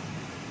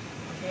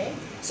 Okay?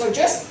 So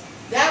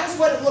that was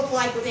what it looked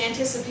like with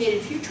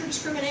anticipated future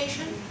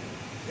discrimination.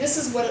 This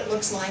is what it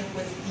looks like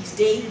with these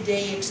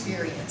day-to-day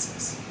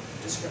experiences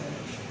of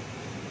discrimination.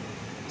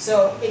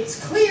 So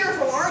it's clear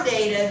from our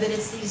data that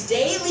it's these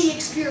daily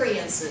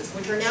experiences,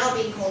 which are now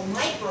being called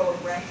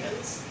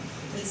microaggressions,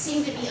 that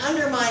seem to be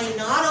undermining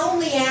not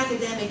only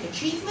academic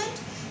achievement,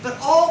 but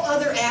all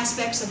other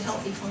aspects of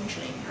healthy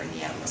functioning during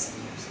the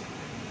adolescent years.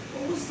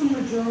 What was the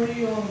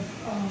majority of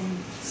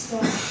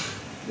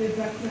stuff they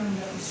background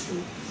that was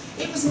true?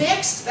 It was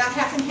mixed, about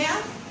half and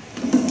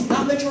half.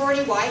 Not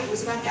majority white, it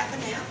was about half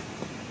and half.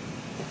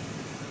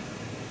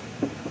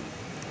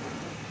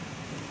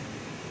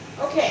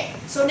 Okay,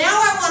 so now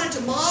I wanted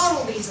to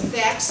model these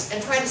effects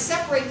and try to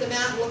separate them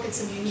out and look at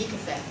some unique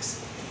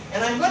effects.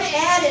 And I'm going to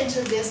add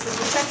into this the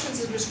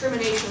perceptions and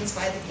discriminations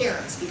by the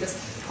parents, because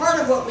part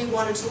of what we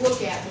wanted to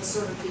look at was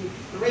sort of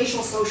the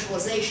racial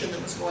socialization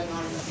that was going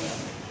on in the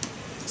family.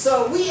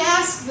 So we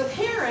asked the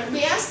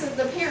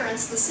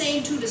parents the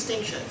same two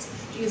distinctions.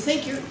 Do you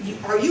think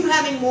are you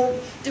having more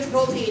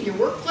difficulty in your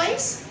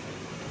workplace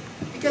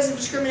because of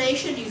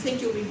discrimination? Do you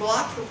think you'll be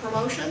blocked for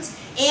promotions?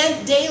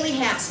 And daily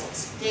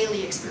hassles,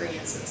 daily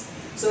experiences.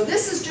 So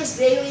this is just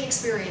daily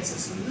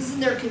experiences. So this is in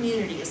their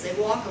community as they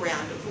walk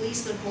around. Do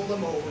policemen pull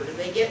them over? Do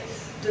they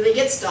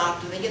get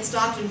stopped? Do they get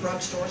stopped in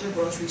drugstores or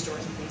grocery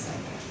stores and things like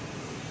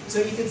that? So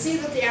you can see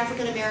that the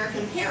African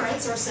American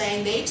parents are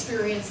saying they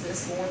experience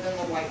this more than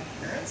the white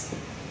parents.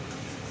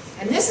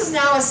 And this is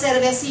now a set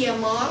of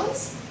SEM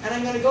models, and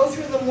I'm going to go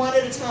through them one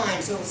at a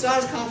time, so it's not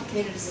as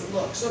complicated as it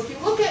looks. So if you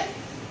look at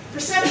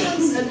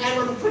perceptions, and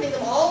we're putting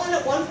them all in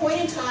at one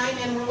point in time,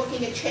 and we're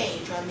looking at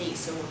change on these.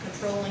 So we're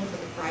controlling for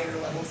the prior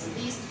levels of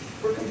these,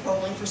 we're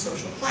controlling for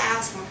social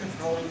class, we're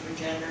controlling for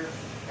gender,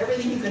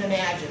 everything you can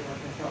imagine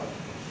we're controlling.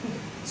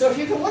 So if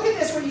you can look at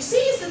this, what you see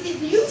is that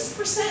the youth's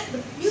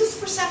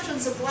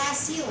perceptions of glass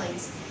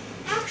ceilings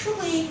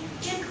actually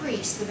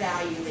increase the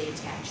value they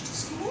attach to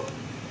school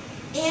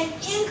and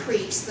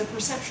increase the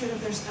perception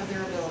of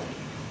their ability,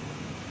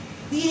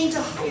 leading to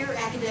higher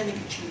academic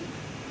achievement.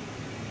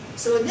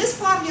 So in this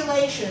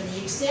population,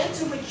 the extent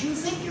to which you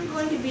think you're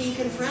going to be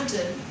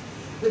confronted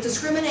with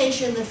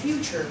discrimination in the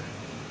future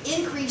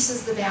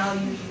increases the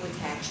value you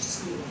attach to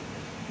school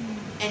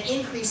and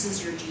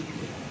increases your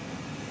GPA.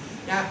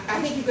 Now,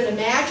 I think you can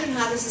imagine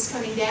how this is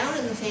coming down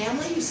in the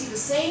family. You see the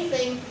same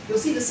thing. You'll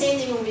see the same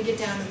thing when we get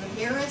down to the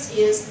parents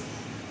is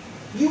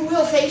you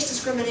will face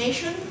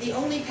discrimination. The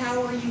only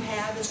power you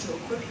have is to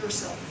equip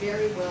yourself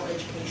very well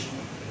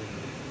educationally.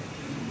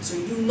 So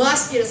you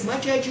must get as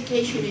much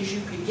education as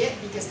you can get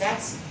because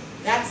that's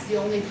the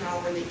only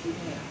power that you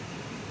have.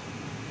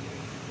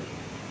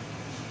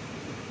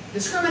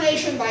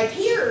 Discrimination by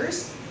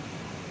peers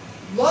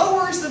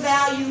lowers the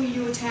value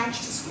you attach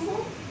to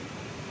school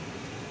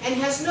and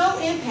has no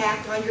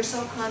impact on your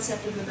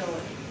self-concept of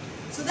ability.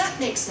 So that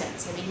makes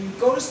sense. I mean, you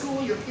go to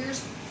school, your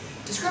peers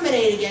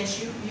discriminate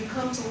against you, you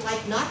come to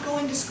like not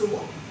going to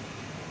school,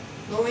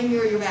 lowering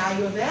your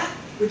value of that,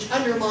 which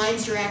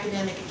undermines your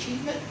academic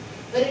achievement,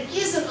 but it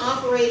isn't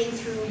operating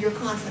through your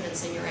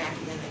confidence in your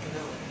academic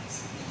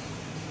abilities.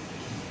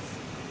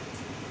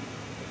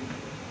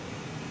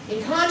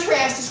 In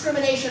contrast,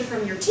 discrimination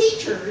from your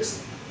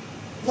teachers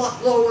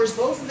lowers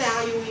both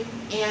valuing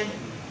and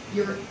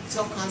your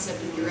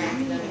self-concept of your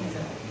academic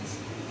abilities.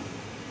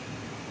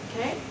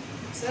 Okay?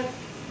 So,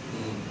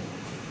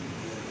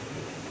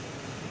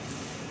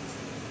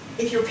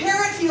 if your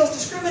parent feels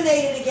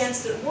discriminated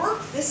against at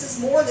work, this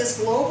is more this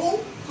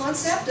global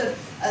concept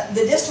of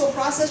the distal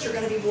process, you're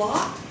going to be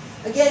blocked.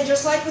 Again,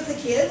 just like with the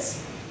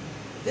kids,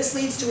 this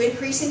leads to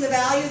increasing the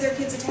value their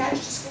kids attach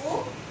to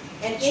school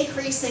and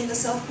increasing the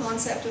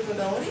self-concept of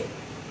ability.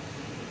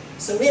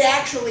 So it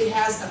actually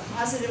has a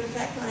positive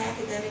effect on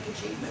academic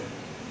achievement.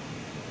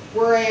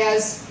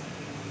 Whereas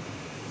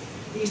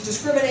these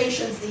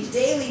discriminations, these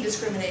daily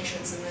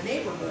discriminations in the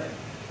neighborhood,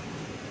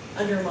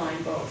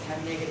 undermine both,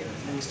 have negative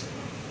effects to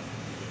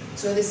both.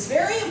 So it's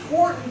very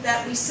important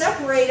that we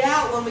separate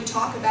out when we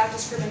talk about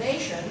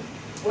discrimination,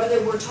 whether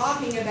we're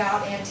talking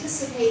about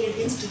anticipated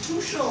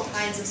institutional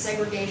kinds of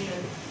segregation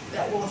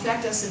that will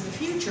affect us in the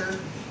future,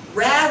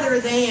 rather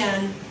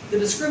than the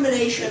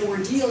discrimination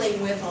we're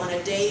dealing with on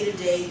a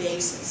day-to-day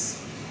basis.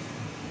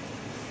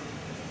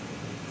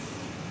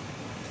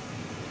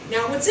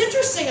 Now, what's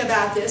interesting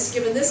about this,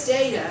 given this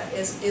data,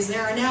 is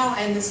there are now,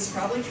 and this is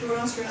probably true in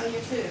Australia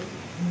too,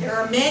 there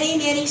are many,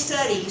 many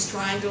studies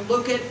trying to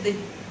look at the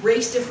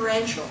race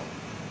differential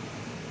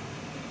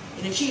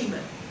in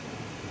achievement.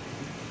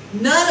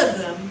 None of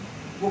them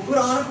will put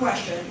on a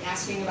question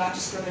asking about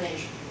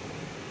discrimination.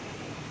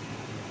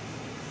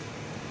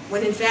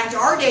 When in fact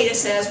our data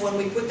says when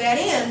we put that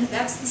in,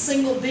 that's the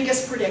single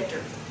biggest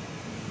predictor.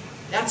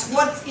 That's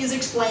what is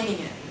explaining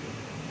it.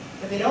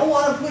 But they don't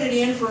want to put it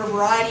in for a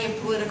variety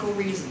of political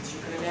reasons. You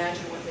can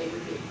imagine what they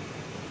would be.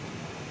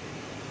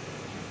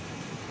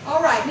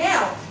 All right,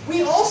 now,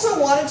 we also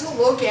wanted to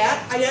look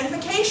at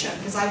identification,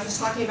 because I was just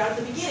talking about at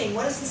the beginning.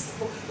 What is this?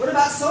 What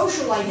about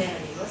social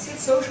identity? Let's get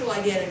social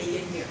identity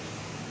in here.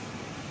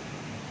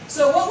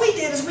 So what we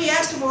did is we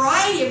asked a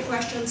variety of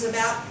questions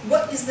about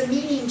what is the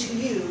meaning to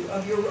you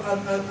of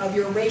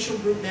your racial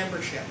group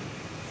membership.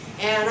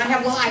 And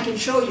I can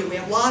show you, we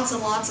have lots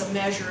and lots of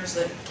measures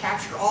that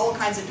capture all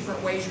kinds of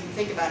different ways you can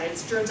think about it.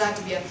 It turns out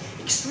to be an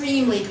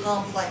extremely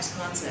complex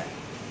concept.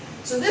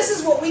 So this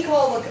is what we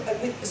call a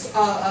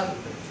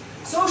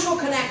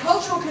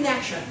cultural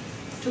connection.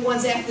 to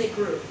one's ethnic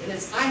group. It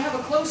is, I have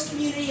a close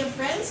community of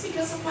friends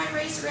because of my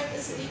race or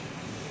ethnicity.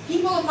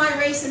 People of my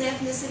race and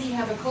ethnicity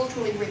have a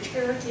culturally rich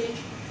heritage.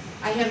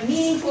 I have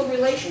meaningful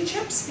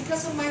relationships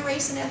because of my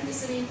race and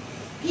ethnicity.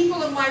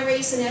 People of my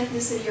race and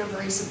ethnicity are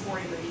very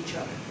supportive of each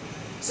other.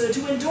 So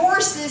to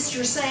endorse this,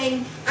 you're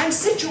saying, I'm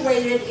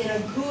situated in a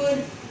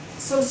good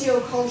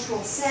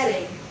socio-cultural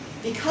setting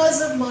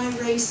because of my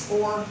race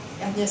or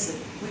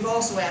ethnicity. We've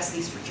also asked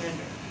these for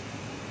gender.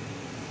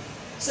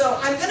 So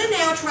I'm going to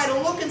now try to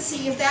look and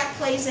see if that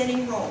plays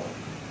any role.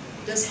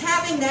 Does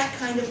having that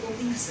kind of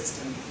belief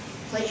system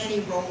play any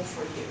role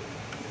for you?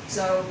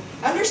 So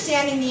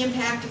understanding the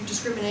impact of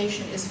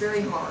discrimination is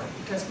very hard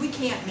because we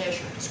can't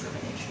measure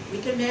discrimination. We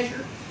can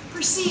measure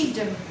perceived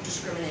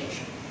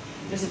discrimination.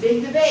 There's a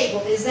big debate.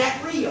 Well, is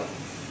that real?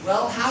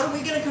 Well, how are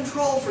we going to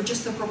control for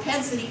just the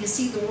propensity to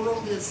see the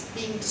world as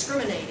being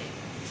discriminating?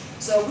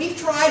 So we've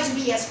tried to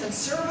be as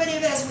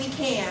conservative as we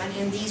can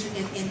in these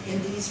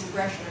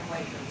regression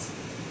equations.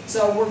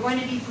 So we're going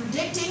to be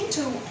predicting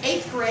to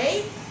 8th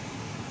grade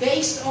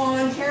based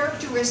on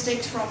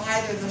characteristics from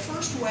either the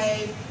first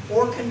wave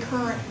or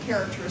concurrent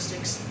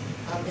characteristics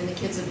in the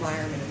kids'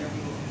 environment in their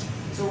world.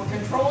 So we're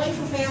controlling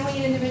for family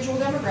and individual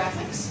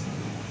demographics.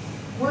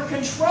 We're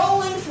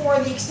controlling for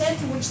the extent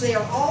to which they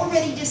are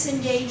already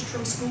disengaged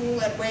from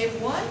school at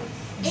wave 1,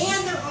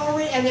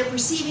 and they're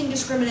perceiving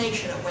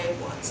discrimination at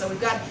wave 1. So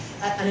we've got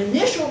an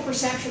initial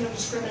perception of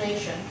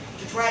discrimination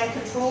to try to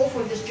control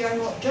for this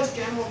general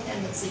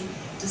tendency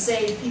to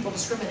say people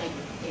discriminate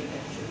against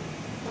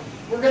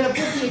you. We're going to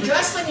put the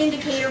adjustment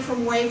indicator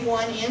from wave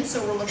 1 in,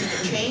 so we're looking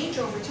at change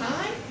over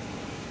time.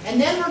 And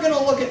then we're going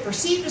to look at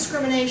perceived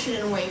discrimination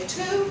in wave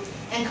 2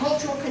 and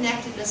cultural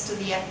connectedness to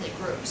the ethnic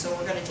group. So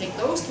we're going to take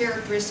those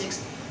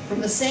characteristics from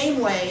the same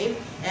wave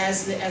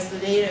as the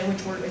data in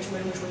which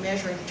we're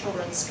measuring the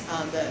children's,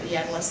 the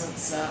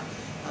adolescents'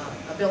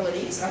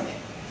 abilities,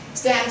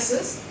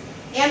 statuses,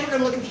 and we're going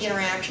to look at the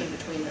interaction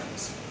between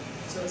those.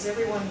 So is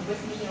everyone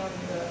with me on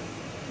the...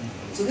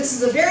 So this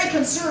is a very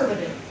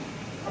conservative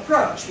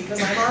approach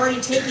because I'm already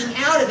taking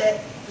out of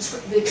it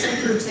the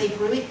extent to which they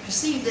really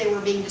perceived they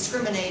were being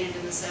discriminated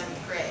in the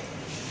 7th grade.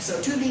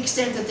 So to the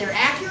extent that they're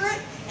accurate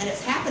and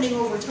it's happening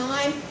over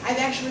time, I've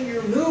actually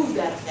removed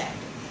that effect.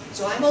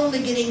 So I'm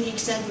only getting the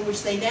extent to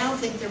which they now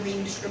think they're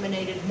being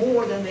discriminated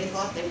more than they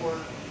thought they were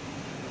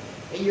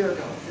a year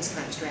ago with this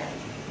kind of strategy.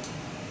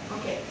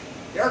 Okay,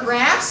 there are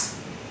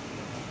graphs.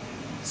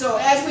 So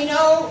as we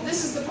know,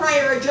 this is the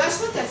prior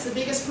adjustment. That's the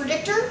biggest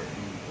predictor,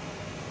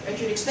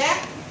 as you'd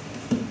expect.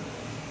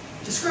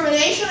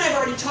 Discrimination, I've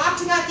already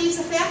talked about these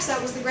effects.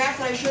 That was the graph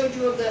that I showed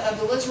you of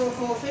the literal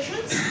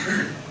coefficients.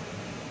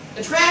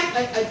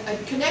 A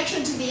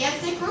connection to the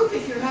ethnic group.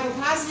 If you have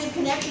a positive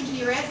connection to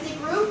your ethnic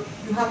group,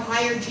 you have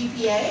higher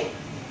GPA.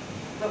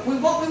 But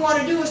what we want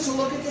to do is to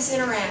look at this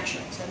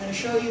interaction. So I'm going to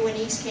show you in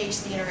each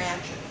case the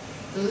interaction.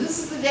 So this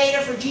is the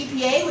data for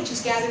GPA, which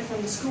is gathered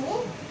from the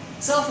school.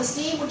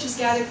 Self-esteem, which is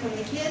gathered from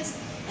the kids.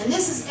 And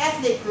this is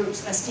ethnic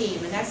groups'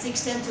 esteem, and that's the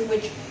extent to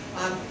which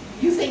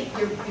you think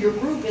your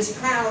group is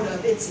proud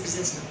of its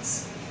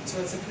existence. So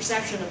it's a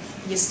perception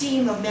of the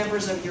esteem of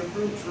members of your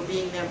group for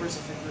being members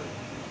of the group.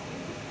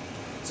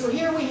 So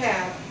here we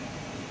have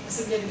a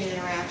significant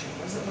interaction.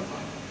 What does it look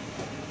like?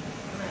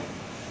 All right.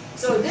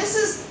 So this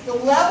is the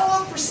level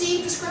of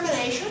perceived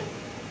discrimination.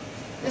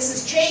 This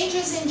is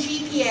changes in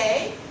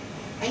GPA.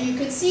 And you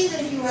can see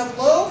that if you have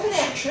low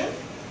connection,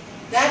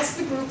 that's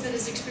the group that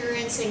is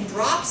experiencing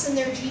drops in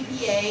their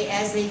GPA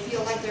as they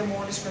feel like they're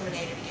more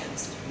discriminated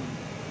against.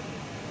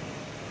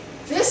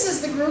 This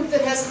is the group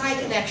that has high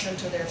connection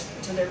to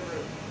their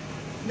group.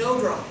 No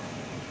drop.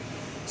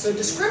 So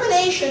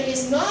discrimination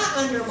is not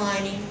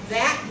undermining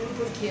that group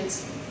of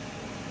kids'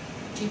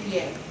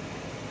 GPA.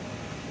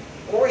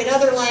 Or in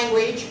other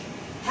language,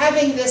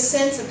 having this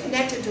sense of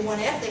connected to one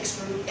ethnic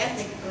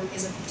group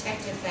is a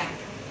protective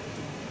factor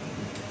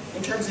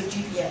in terms of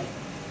GPA.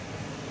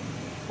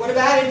 What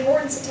about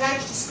importance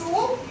attached to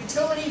school,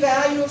 utility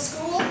value of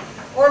school,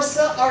 or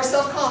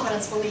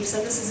self-confidence beliefs?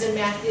 And this is in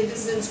math,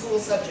 this is in school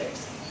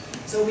subjects.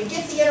 So we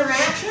get the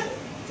interaction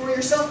for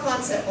your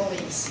self-concept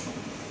beliefs.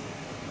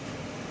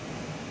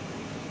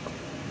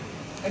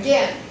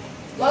 Again,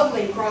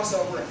 lovely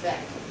crossover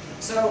effect.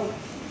 So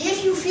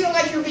if you feel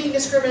like you're being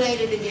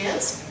discriminated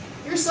against,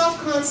 your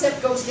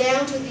self-concept goes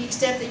down to the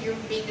extent that you're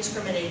being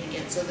discriminated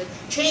against. So the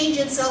change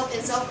in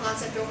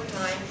self-concept over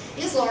time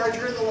is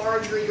larger, the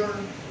larger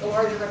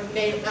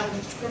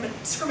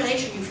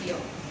discrimination you feel.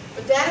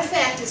 But that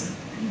effect is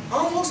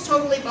almost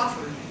totally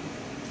buffered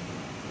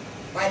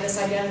by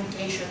this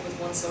identification with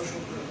one social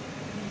group.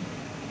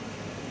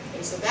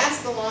 Okay, so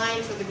that's the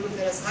line for the group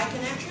that has high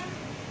connection.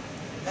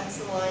 That's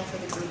the line for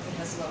the group that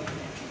has low connection.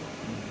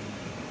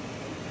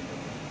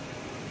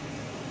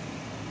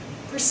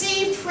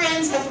 Perceived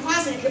friends have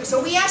positive,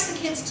 so we asked the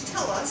kids to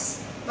tell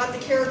us about the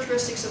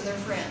characteristics of their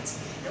friends.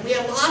 And we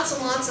had lots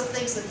and lots of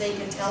things that they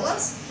could tell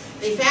us.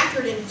 They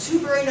factored in two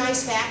very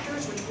nice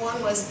factors, which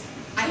one was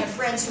I have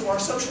friends who are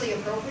socially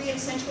appropriate,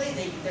 essentially.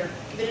 They're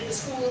committed to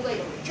school, they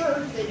go to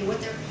church, they do what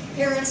their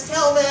parents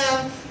tell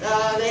them,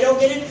 they don't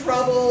get in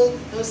trouble,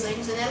 those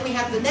things. And then we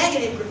have the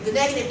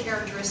negative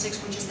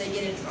characteristics, which is they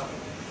get in trouble.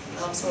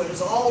 So it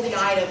is all the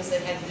items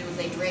that have to do with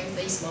they drink,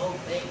 they smoke,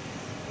 they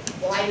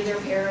lie to their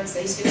parents,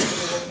 they skip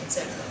school,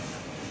 etc.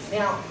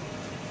 Now,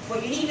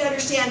 what you need to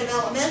understand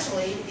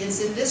developmentally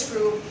is in this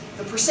group,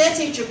 the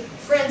percentage of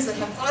friends that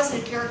have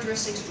positive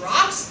characteristics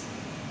drops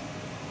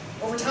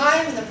over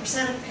time, and the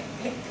percent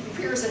of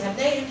peers that have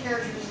negative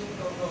characteristics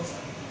goes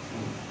up.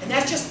 And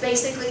that's just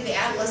basically the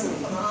adolescent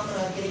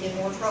phenomena of getting in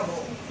more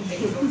trouble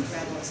when you go through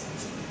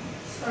adolescence.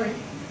 Sorry,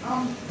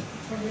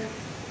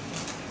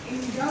 in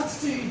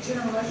regards to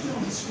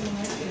generational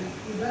discrimination,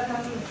 would that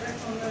have an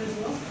effect on that as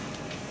well?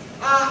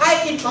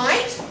 It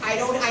might. I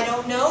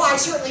don't know. I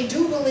certainly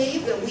do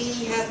believe that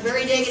we have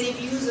very negative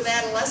views of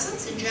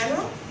adolescence in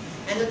general,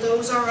 and that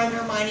those are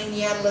undermining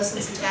the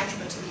adolescent's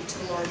attachment to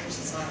the larger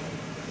society.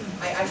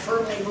 I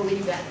firmly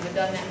believe that, and have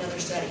done that in other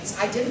studies.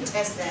 I didn't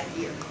test that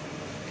here,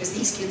 because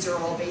these kids are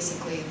all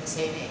basically the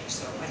same age.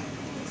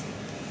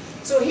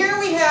 So here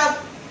we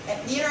have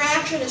the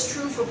interaction is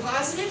true for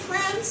positive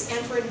friends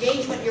and for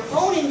engagement, your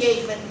own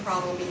engagement in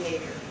problem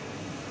behavior.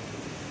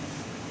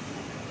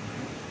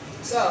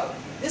 So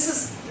this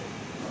is,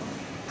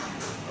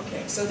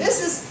 okay, so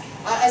this is,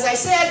 as I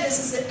said, this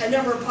is a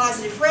number of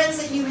positive friends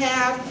that you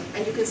have,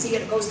 and you can see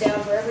it goes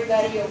down for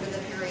everybody over the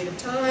period of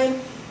time,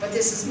 but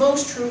this is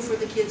most true for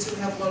the kids who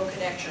have low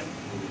connection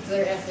to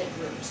their ethnic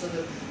group. So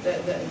the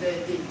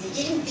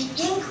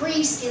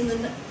increase in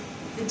the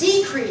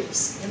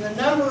decrease in the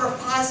number of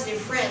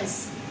positive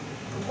friends,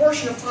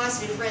 proportion of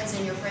positive friends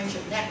in your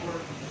friendship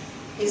network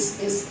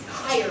is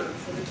higher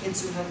for the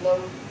kids who have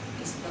low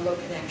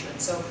connection.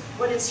 So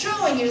what it's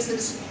showing you is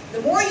that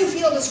the more you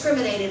feel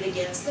discriminated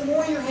against, the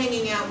more you're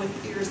hanging out with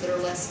peers that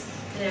are less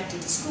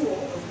connected to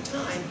school over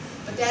time,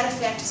 but that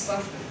effect is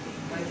buffered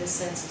by this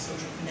sense of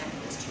social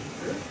connectedness to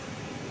the group.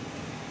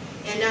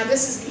 And now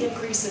this is the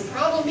increase in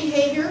problem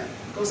behavior.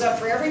 Goes up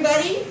for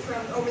everybody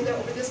from over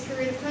this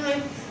period of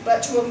time,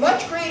 but to a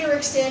much greater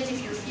extent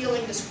if you're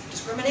feeling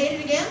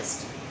discriminated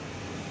against,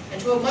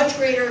 and to a much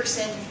greater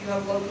extent if you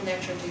have low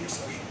connection to your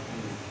social.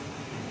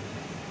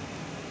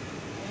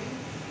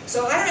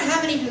 So I don't know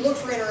how many of you look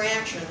for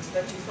interactions,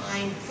 but you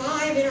find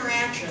 5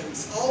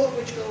 interactions, all of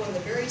which go in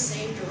the very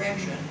same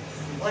direction,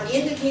 on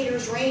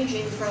indicators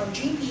ranging from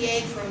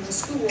GPA from the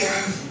school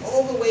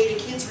all the way to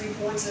kids'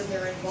 reports of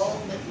their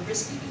involvement in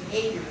risky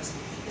behaviors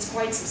is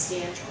quite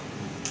substantial.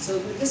 So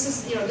this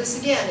is,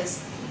 this again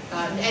is,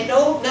 and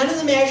none of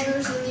the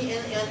measures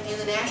in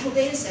the national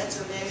data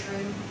sets are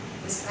measuring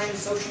this kind of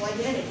social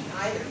identity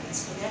either,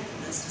 this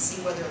connectedness, to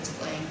see whether it's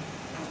playing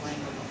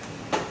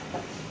or not.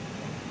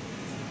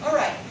 All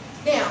right.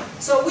 Now,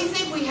 so we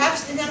think we have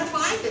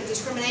identified that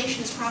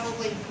discrimination is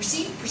probably,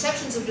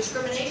 perceptions of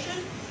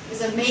discrimination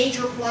is a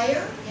major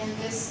player in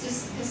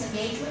this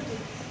engagement,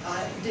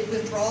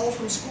 withdrawal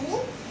from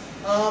school,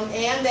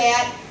 and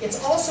that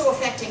it's also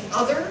affecting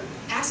other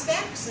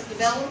aspects of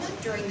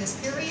development during this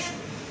period.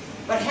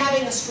 But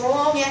having a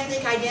strong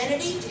ethnic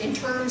identity in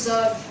terms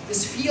of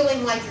this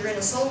feeling like you're in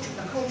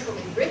a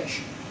culturally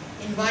rich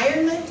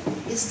environment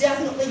is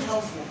definitely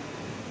helpful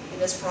in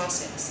this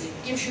process. It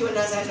gives you, and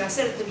as I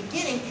said at the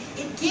beginning,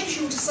 it gives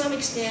you to some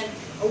extent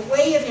a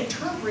way of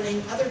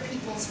interpreting other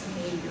people's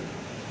behavior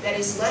that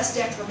is less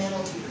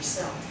detrimental to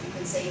yourself. You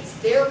can say it's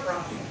their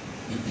problem.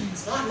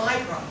 It's not my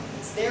problem,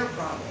 it's their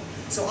problem.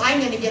 So I'm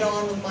going to get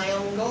on with my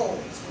own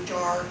goals, which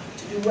are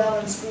to do well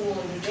in school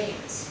and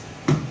advance.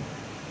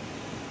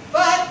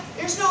 But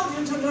there's no,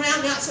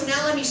 so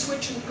now let me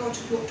switch and go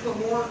to a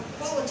more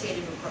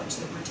qualitative approach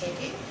that we're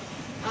taking.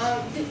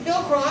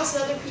 Bill Cross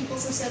and other people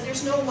have said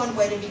there's no one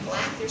way to be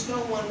black, there's no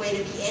one way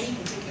to be any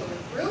particular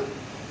group.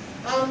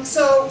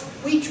 So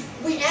we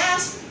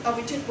asked,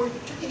 we're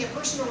taking a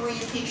personal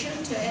orientation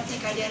to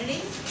ethnic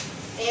identity,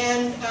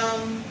 and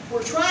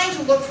we're trying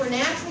to look for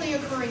naturally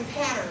occurring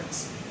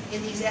patterns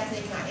in these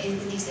ethnic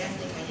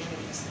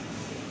identities.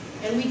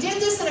 And we did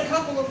this in a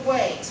couple of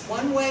ways.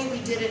 One way we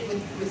did it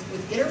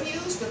with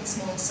interviews with a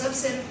small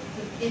subset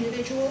of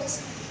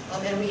individuals,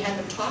 and we had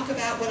them talk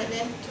about what it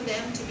meant to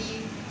them to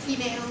be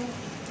female,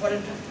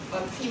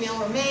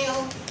 female or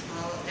male,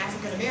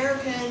 African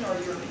American or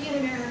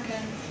European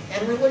American,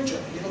 and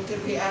religion.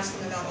 We asked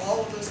them about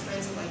all of those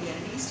kinds of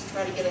identities to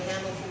try to get a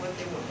handle for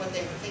what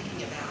they were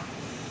thinking about.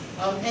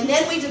 And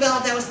then we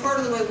developed, that was part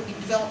of the way we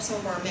developed some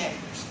of our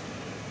measures.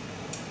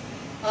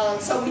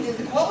 So we did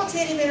the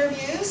qualitative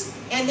interviews,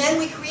 and then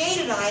we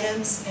created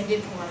items and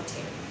did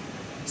quantitative.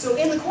 So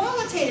in the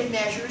qualitative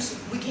measures,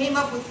 we came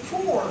up with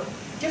 4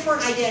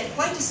 different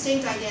quite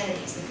distinct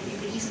identities that you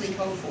could easily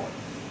code for.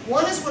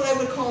 One is what I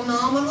would call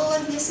nominal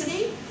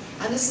ethnicity,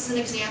 and this is an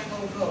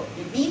example of code.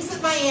 It means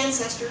that my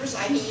ancestors,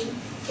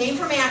 came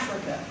from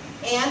Africa,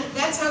 and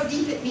that's how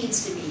deep it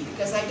needs to be,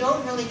 because I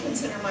don't really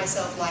consider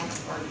myself like a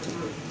part of the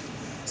group.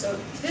 So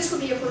this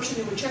would be a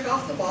person who would check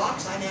off the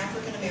box, I'm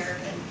African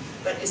American,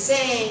 but is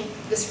saying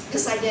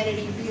this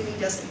identity really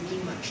doesn't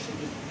mean much to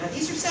me. Now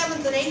these are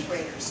 7th and 8th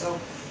graders, so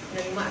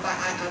You might buy,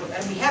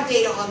 and we have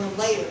data on them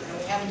later, and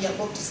we haven't yet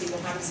looked to see,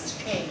 well, how does this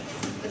change?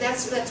 But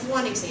that's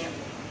one example.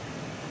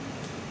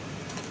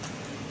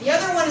 The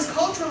other one is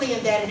culturally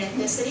embedded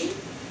ethnicity.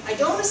 I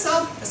don't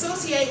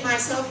associate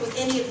myself with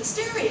any of the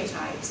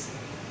stereotypes,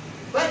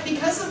 but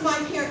because of my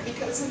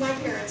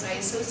parents, I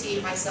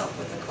associate myself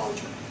with the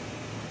culture.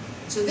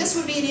 So this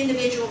would be an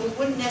individual who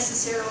wouldn't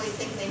necessarily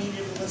think they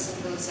needed to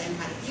listen to the same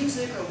kind of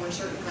music or wear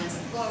certain kinds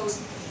of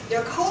clothes.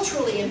 They're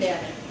culturally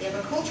embedded. They have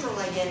a cultural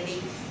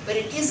identity, but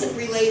it isn't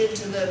related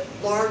to the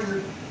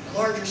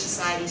larger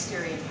society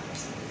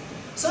stereotypes.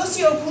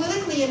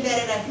 Socio-politically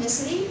embedded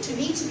ethnicity, to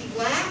me, to be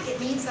black, it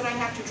means that I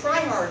have to try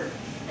harder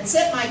and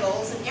set my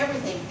goals and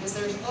everything, because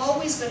there's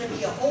always going to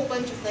be a whole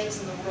bunch of things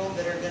in the world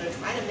that are going to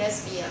try to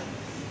mess me up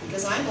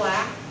because I'm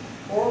black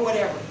or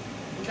whatever.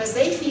 Because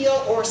they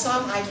feel, or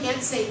some, I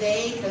can't say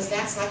they because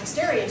that's like a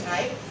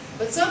stereotype,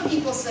 but some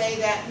people say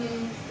that,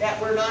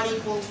 that we're not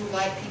equal to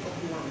like people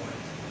who are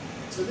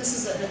white. So this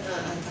is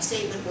a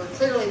statement where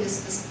clearly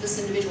this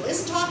individual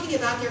isn't talking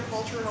about their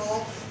culture at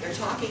all, they're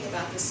talking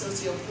about this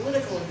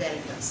socio-political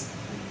embeddedness.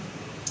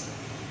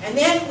 And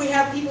then we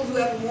have people who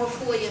have a more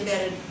fully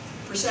embedded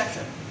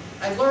perception.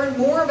 I've learned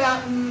more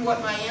about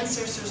what my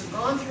ancestors have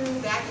gone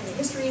through back in the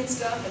history and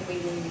stuff, and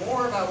we learn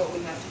more about what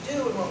we have to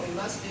do and what we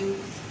must do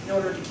in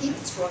order to keep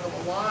the struggle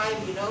alive.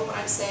 You know what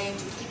I'm saying?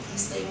 To keep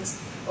these things,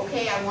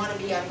 okay, I'm going to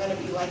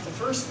be like the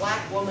first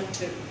black woman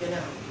to,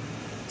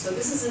 So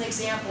this is an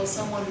example of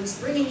someone who's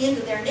bringing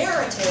into their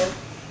narrative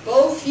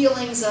both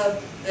feelings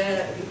of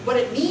what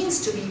it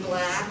means to be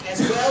black, as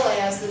well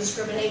as the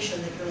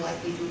discrimination that you're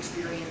likely to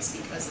experience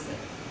because of it.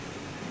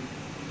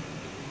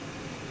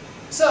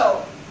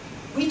 So,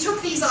 we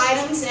took these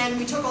items and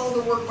we took all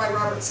the work by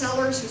Robert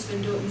Sellers, who's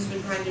been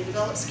trying to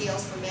develop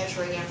scales for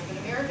measuring African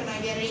American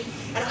identity.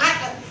 And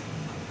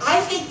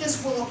I think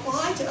this will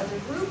apply to other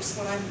groups.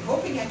 What I'm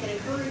hoping I can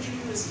encourage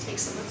you is to take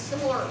some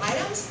similar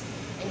items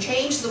and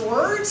change the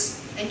words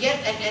and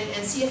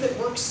see if it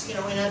works, in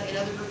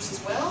other groups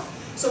as well.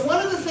 So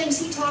one of the things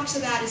he talks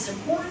about is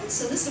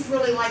importance, and this is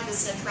really like the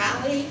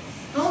centrality.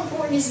 How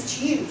important is it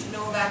to you to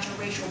know about your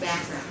racial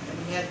background?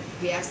 And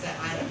we asked that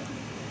item.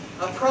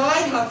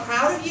 Pride, how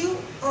proud of you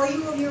are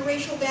you of your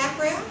racial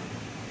background?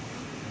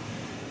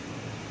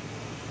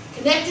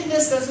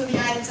 Connectedness, those are the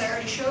items I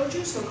already showed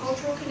you, so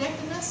cultural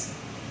connectedness.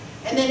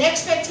 And then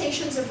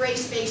expectations of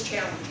race-based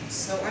challenges.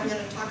 So I'm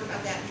going to talk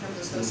about that in terms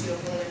of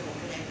socio-political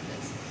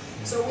connectedness.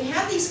 So we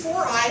have these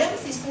 4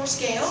 items, these 4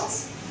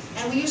 scales,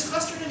 and we use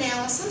clustered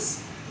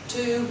analysis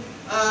to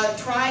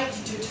try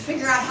to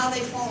figure out how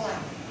they fall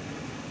out.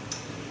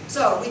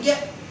 So we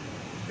get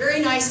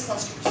very nice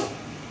clusters.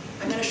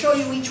 I'm going to show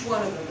you each one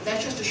of them, but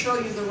that's just to show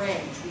you the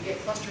range. We get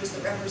clusters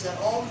that represent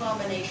all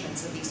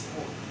combinations of these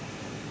 4.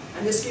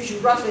 And this gives you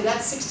roughly,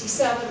 that's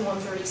 67,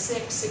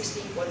 136,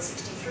 60,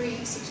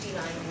 163,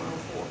 69, and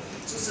 104.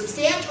 So a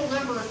substantial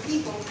number of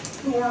people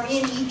who are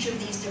in each of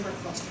these different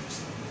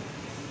clusters.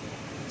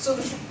 So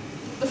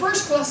the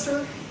first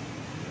cluster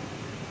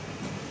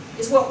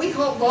is what we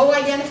call low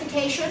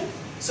identification.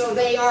 So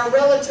they are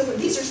relatively,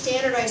 these are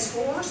standardized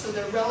scores, so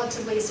they're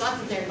relatively, it's not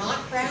that they're not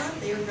proud,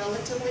 they are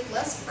relatively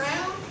less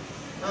proud.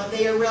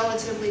 They are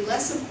relatively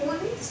less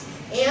important,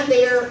 and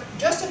they are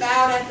just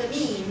about at the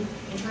mean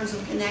in terms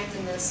of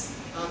connectedness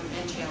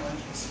and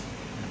challenges.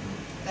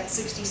 That's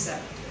 67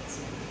 kids.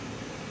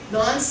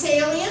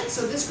 Non-salient,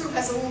 so this group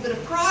has a little bit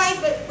of pride,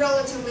 but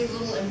relatively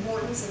little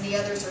importance, and the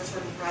others are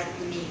sort of right at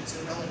the mean,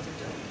 so relative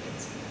to other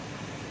kids.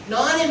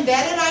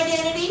 Non-embedded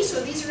identity,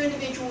 so these are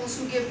individuals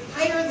who give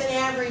higher than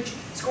average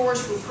scores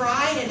for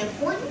pride and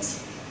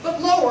importance,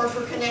 but lower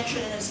for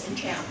connection and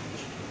challenge.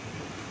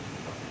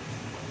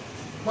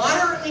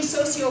 Moderately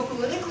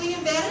socio-politically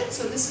embedded,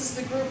 so this is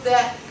the group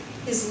that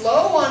is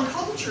low on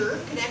culture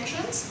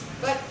connections,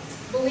 but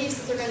believes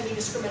that they're going to be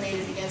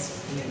discriminated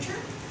against in the future.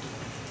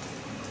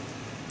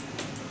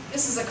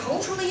 This is a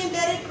culturally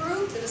embedded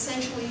group that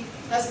essentially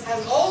has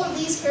all of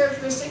these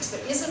characteristics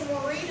but isn't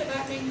worried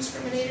about being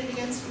discriminated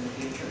against in the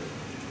future.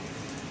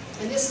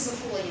 And this is a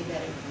fully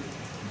embedded group.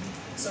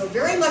 So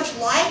very much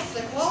like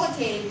the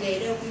qualitative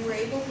data, we were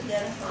able to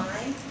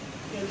identify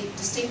the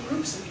distinct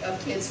groups of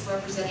kids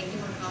representing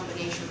different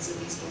combinations of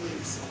these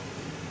beliefs.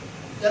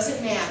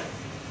 Doesn't matter.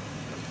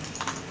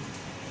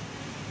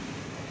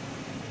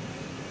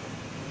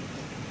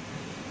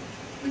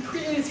 We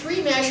created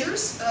 3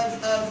 measures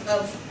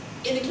of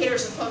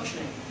indicators of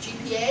functioning.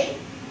 GPA,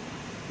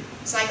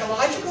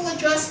 psychological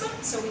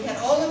adjustment, so we had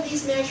all of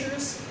these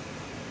measures.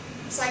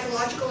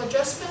 Psychological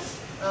adjustment,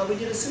 we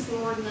did a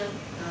superordinate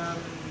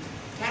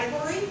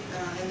category,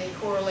 and they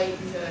correlate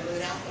with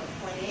an alpha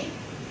of 0.8.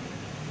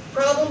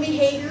 Problem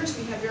behaviors,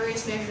 we have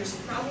various measures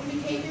of problem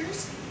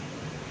behaviors.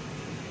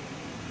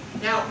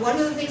 Now, one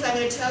of the things I'm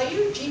going to tell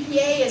you,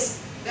 GPA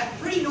is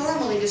pretty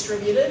normally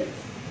distributed.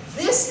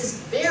 This is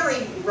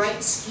very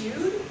right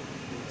skewed,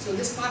 so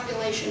this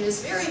population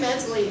is very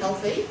mentally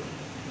healthy,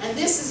 and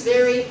this is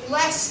very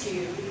left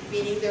skewed,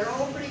 meaning they're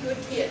all pretty good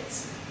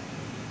kids.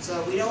 So So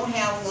we don't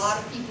have a lot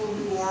of people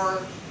who are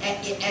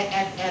at the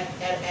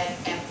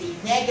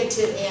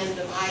negative end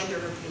of either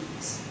of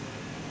these.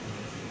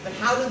 But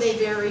how do they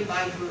vary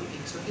by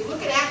grouping? So if you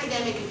look at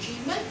academic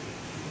achievement,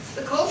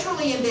 the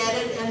culturally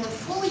embedded and the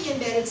fully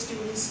embedded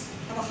students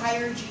have a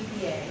higher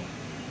GPA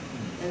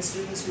than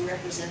students who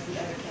represent the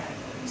other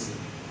categories.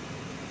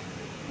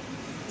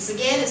 This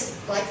again is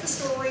like the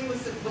story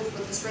with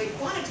the straight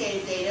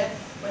quantitative data,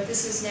 but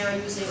this is now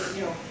using,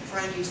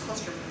 trying to use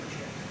cluster membership.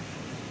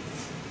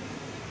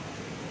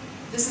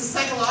 This is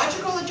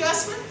psychological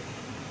adjustment.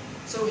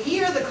 So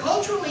here the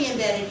culturally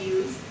embedded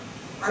youth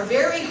are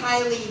very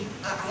highly,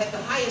 have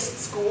the highest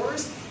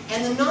scores,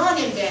 and the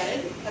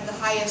non-embedded have the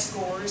highest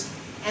scores,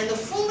 and the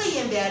fully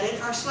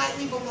embedded are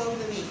slightly below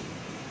the mean.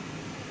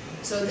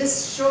 So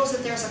this shows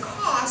that there's a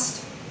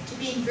cost to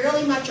being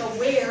very much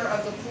aware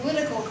of the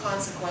political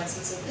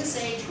consequences of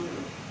this age group,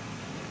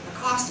 a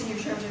cost in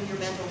terms of your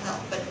mental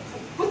health. But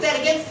put that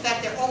against the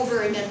fact they're all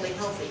very mentally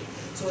healthy.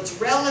 So it's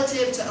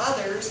relative to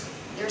others,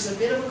 there's a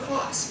bit of a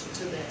cost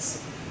to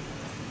this.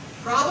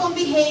 Problem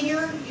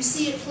behavior, you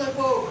see it flip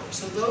over.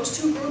 So those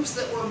two groups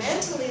that were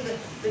mentally,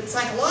 that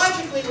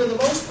psychologically were the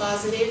most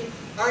positive,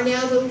 are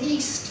now the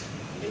least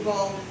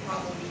involved in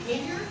problem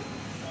behavior.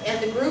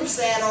 And the groups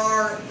that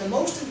are the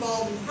most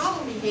involved in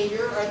problem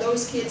behavior are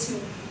those kids who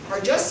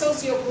are just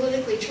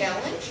sociopolitically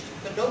challenged,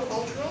 but no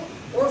cultural,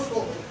 or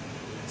fully.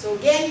 So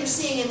again, you're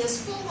seeing in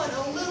this full one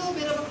a little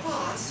bit of a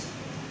cost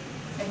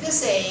at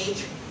this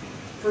age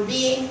for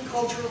being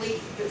culturally,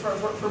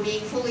 for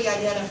being fully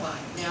identified.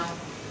 Now,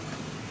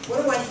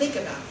 what do I think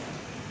about that?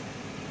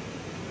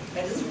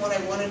 That isn't what I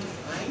wanted to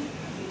find.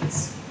 I think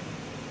it's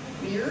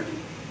weird.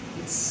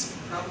 It's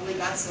probably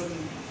got some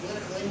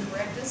political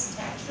incorrectness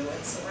attached to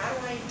it, so how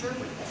do I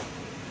interpret that?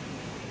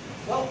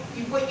 Well,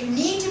 what you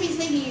need to be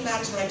thinking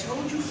about is what I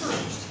told you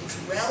first. It's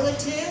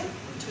relative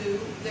to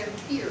their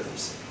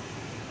peers.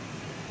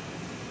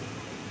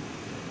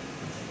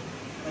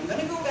 I'm going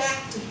to go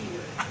back to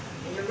here,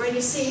 and you're going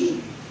to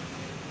see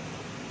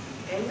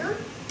anger,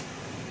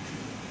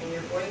 and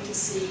you're going to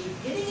see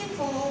getting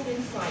involved in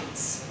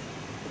fights.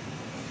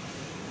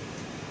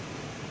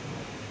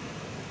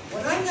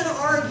 What I'm going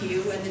to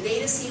argue, and the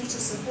data seems to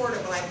support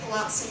it when I pull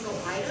out single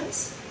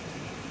items,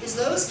 is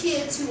those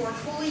kids who are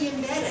fully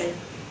embedded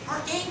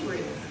are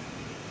angrier.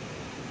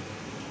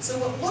 So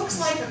what looks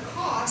like a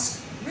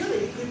cost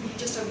really could be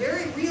just a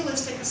very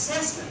realistic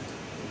assessment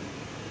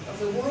of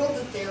the world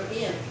that they're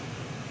in.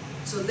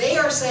 So they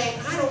are saying,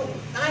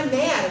 I'm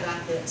mad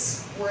about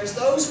this. Whereas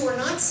those who are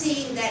not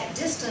seeing that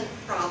distant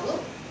problem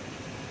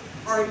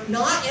are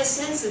not as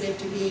sensitive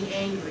to being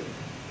angry.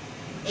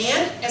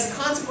 And as a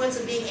consequence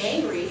of being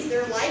angry,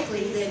 they're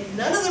likely that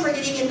none of them are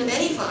getting into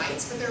many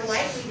fights, but they're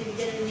likely to be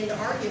getting into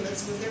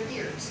arguments with their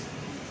peers.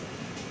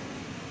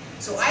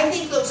 So I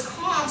think those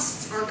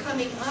costs are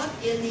coming up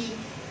in the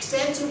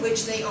extent to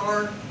which they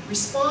are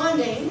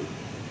responding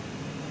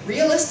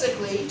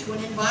realistically to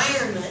an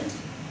environment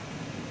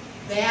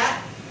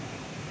that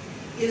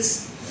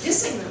is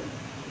dissing them,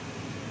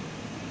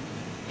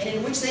 and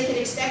in which they can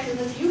expect in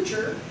the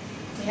future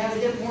to have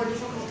a more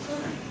difficult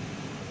time.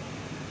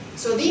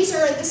 So this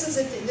is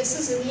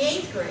in the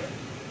 8th grade.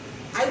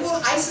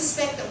 I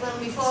suspect that when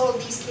we follow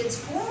these kids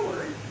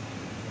forward,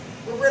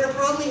 we're going to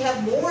probably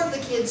have more of the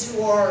kids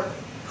who are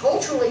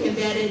culturally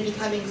embedded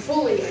becoming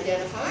fully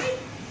identified,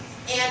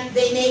 and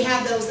they may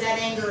have that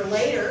anger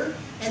later,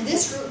 and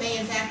this group may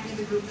in fact be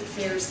the group that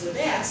fares the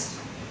best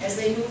as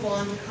they move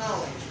on to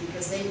college,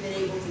 because they've been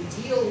able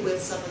to deal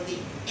with some of the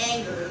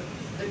anger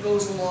that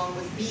goes along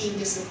with being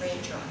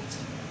disenfranchised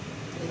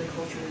in the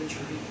culture that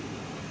you're in.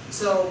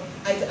 So,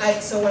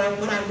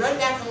 when I run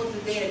back and look at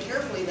the data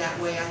carefully that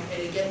way,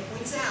 it again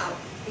points out,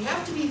 we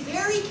have to be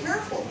very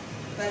careful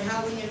about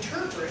how we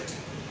interpret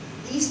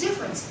these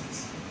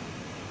differences.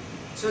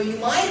 So you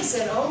might have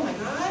said, oh my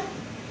God,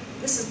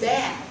 this is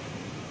bad.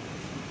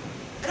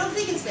 I don't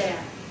think it's bad.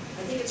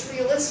 I think it's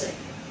realistic.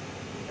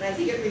 And I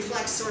think it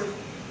reflects sort of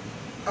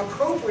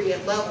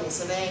appropriate levels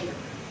of anger.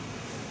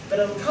 But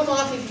it'll come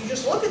off if you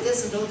just look at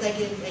this and don't take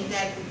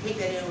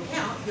that into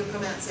account. You'll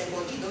come out and say,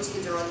 well, gee, those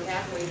kids are on the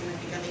pathway to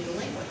becoming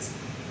delinquents.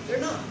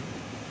 They're not.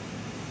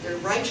 They're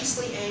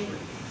righteously angry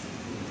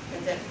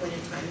at that point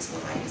in time is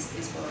what I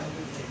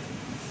would think.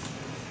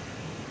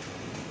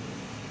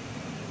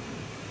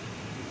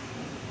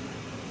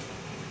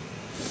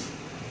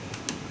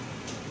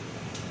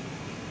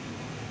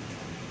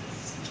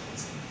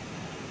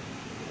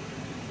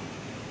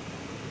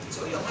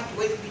 So you'll have to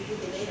wait for me to do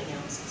the data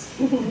analysis.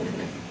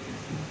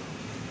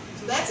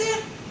 So that's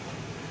it.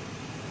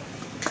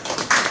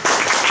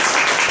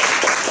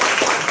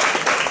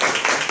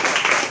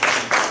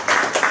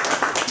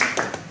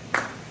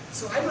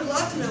 So I would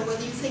love to know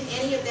whether you think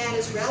any of that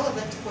is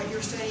relevant to what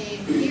you're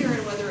studying here,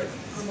 and whether it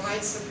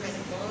provides some kind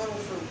of model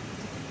for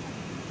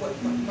what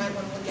you might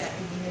want to look at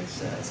in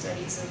these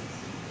studies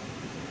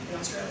in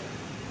Australia.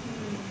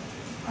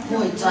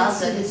 Boy,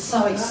 does it. It's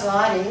so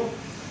exciting.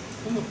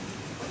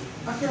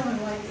 I can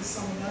relate to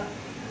some of that,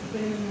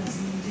 being as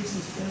an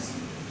Indigenous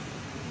person.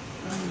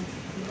 The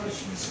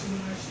racial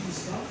discrimination and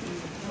stuff, and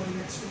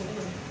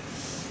absolutely.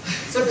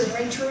 So does it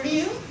ring true to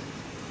you?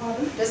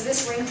 Pardon? Does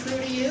this ring true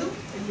to you?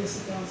 And yes,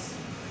 it does.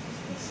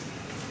 Yes.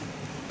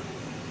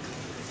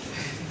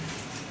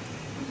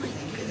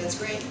 Thank you, that's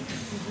great.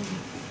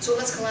 So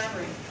let's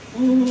collaborate.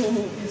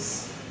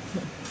 Yes.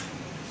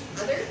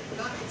 Other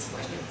comments,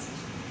 questions?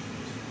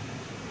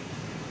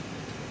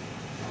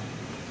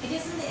 I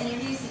guess in the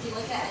interviews, did you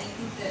look at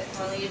anything that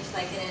related to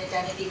like an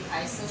identity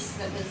crisis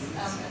that was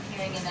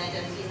appearing in the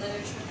identity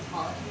literature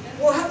qualitative?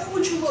 Well, what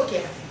would you look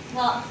at?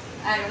 Well,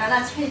 I don't know,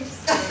 that's pretty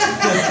interesting.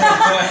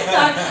 So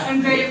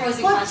I'm great at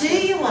posing What questions.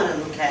 do you want to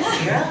look at,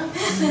 Kira?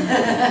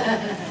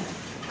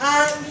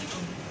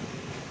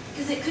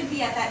 Because it could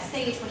be at that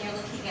stage when you're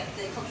looking at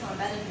the cultural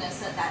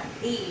embeddedness at that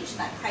age,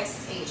 that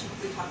crisis age.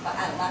 If we talk about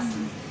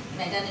adolescence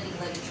in identity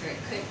literature, it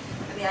could,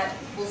 I mean,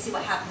 we'll see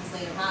what happens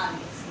later on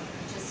with some of the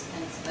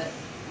participants, but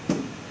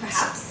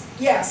perhaps.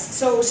 Yes,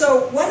 so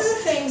one of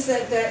the things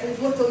that we've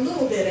looked a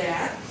little bit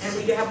at, and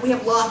we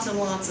have lots and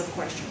lots of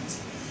questions.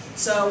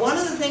 So one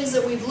of the things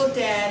that we've looked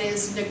at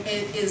is the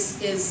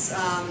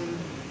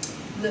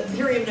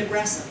theory of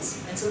negrescence.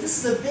 And so this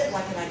is a bit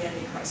like an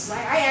identity crisis.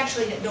 I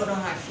actually don't know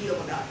how I feel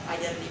about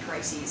identity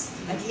crises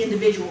at the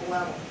individual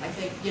level. I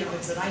think, you know,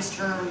 it's a nice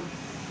term,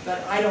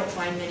 but I don't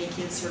find many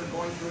kids sort of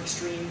going through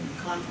extreme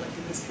conflict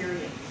in this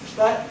period.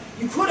 But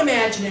you could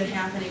imagine it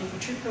happening,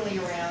 particularly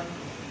around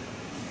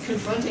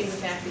confronting the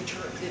fact that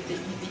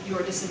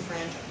you're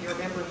disenfranchised, you're a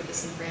member of a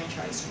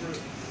disenfranchised group.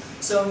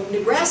 So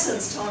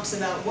negrescence talks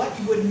about what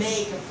would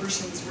make a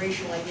person's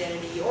racial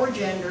identity or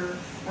gender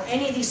or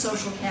any of these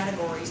social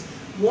categories,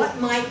 what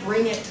might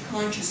bring it to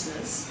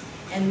consciousness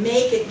and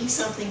make it be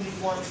something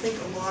you'd want to think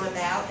a lot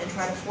about and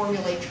try to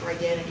formulate your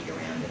identity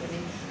around it. I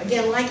mean,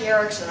 again, like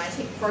Erickson, I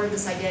think part of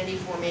this identity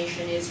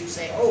formation is you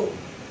say, oh,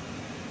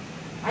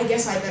 I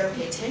guess I better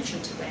pay attention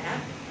to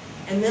that.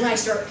 And then I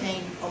start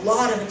paying a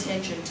lot of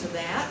attention to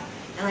that,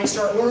 and I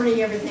start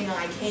learning everything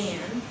I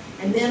can,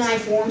 and then I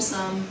form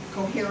some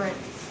coherent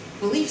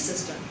belief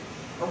system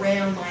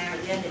around my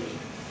identity.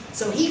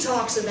 So he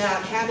talks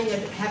about having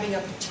a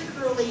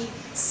particularly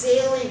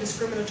salient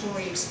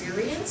discriminatory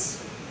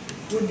experience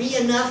would be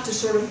enough to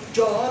sort of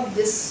jog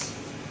this,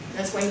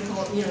 that's why he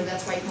calls it,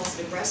 that's why he calls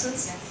it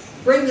negrescence.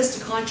 Yes. Bring this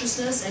to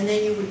consciousness, and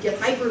then you would get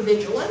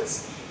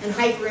hypervigilance and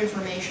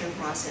hyperinformation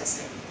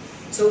processing.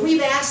 So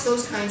we've asked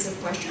those kinds of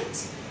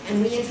questions,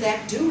 and we in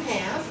fact do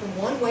have, from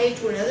one way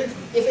to another,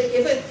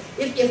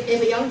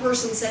 if a young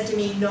person said to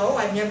me, no,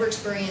 I've never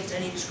experienced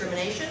any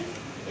discrimination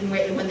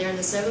when they're in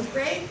the 7th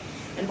grade,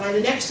 and by the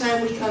next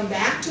time we come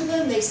back to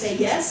them, they say,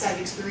 yes, I've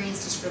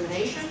experienced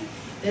discrimination,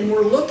 then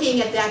we're looking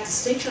at that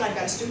distinction. I've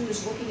got a student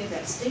who's looking at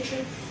that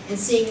distinction and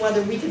seeing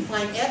whether we can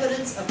find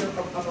evidence of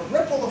a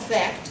ripple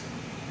effect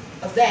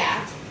of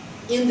that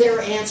in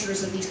their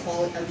answers of these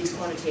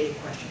quantitative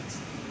questions.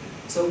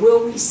 So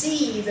will we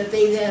see that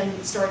they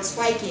then start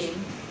spiking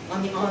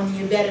on the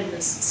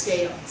embeddedness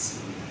scales?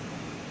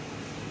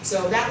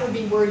 So that would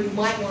be where you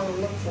might want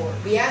to look for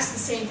it. We asked the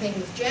same thing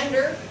with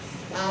gender.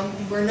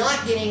 We're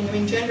not getting, I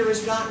mean, gender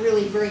is not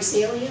really very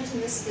salient in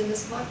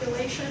this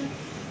population.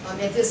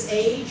 At this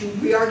age,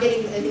 we are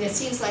getting, I mean, it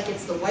seems like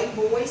it's the white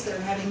boys that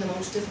are having the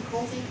most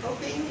difficulty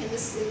coping in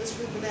this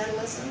group of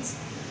adolescents.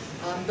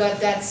 But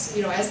that's,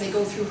 as they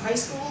go through high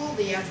school,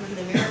 the African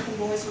American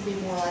boys will be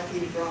more likely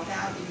to drop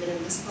out even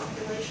in this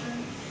population.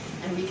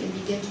 And we can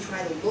begin to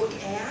try to look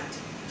at,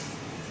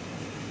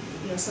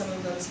 some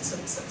of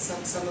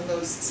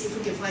those, see if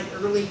we can find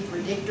early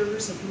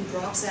predictors of who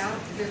drops out,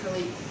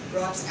 particularly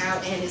drops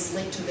out and is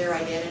linked to their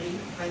identity,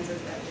 kinds of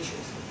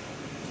issues.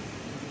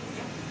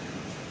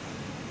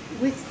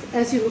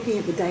 As you're looking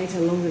at the data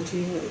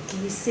longitudinally,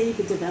 can you see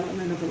the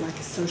development of a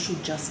social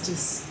justice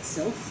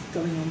self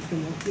going on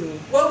from what you're...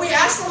 Well, we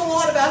asked them a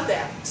lot about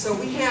that. So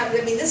we have,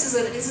 I mean, this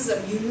is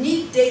a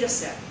unique data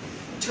set.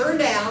 It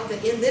turned out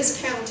that in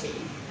this county,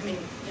 I mean,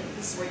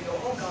 this is where you go,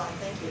 oh God,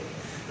 thank you.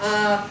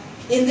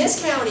 In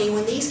this county,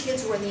 when these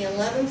kids were in the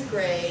 11th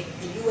grade,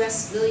 the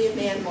U.S. Million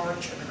Man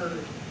March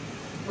occurred,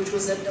 which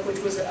was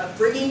a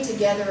bringing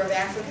together of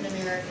African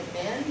American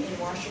men in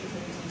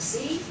Washington,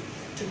 D.C.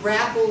 to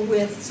grapple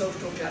with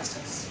social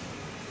justice.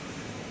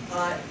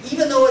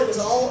 Even though it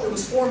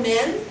was for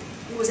men,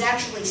 it was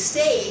actually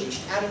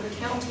staged out of the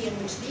county in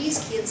which these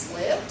kids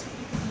lived,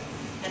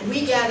 and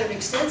we gathered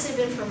extensive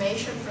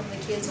information from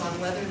the kids on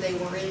whether they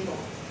were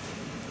involved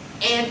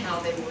and how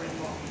they were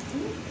involved.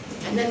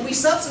 And then we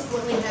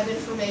subsequently have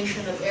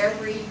information of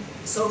every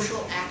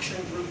social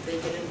action group they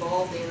get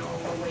involved in all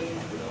the way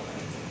into the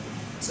building.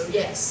 So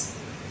yes,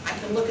 I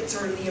can look at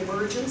sort of the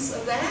emergence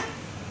of that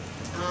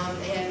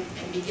and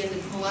begin to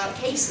pull out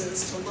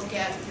cases to look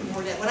at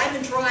more depth. What I've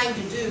been trying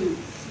to do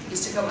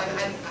is to come,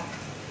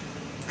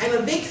 I'm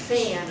a big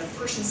fan of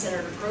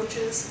person-centered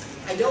approaches.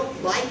 I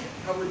don't like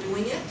how we're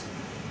doing it.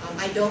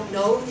 I don't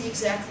know the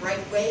exact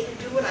right way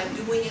to do it. I'm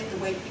doing it the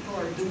way people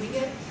are doing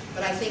it,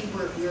 but I think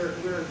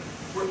we're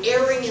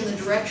erring in the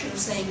direction of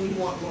saying we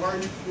want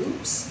large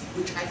groups,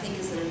 which I think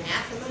is an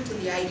anathema to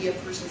the idea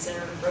of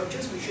person-centered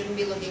approaches. We shouldn't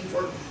be looking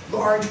for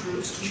large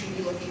groups. We should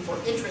be looking for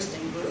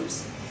interesting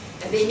groups,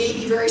 and they may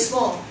be very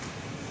small.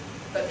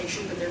 but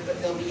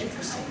they'll be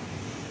interesting.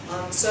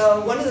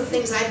 So one of the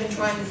things I've been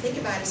trying to think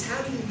about is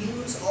how do you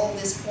use all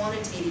this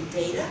quantitative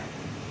data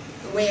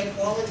the way a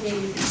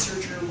qualitative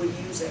researcher would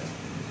use it.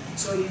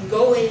 So you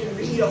go in and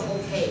read a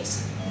whole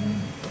case.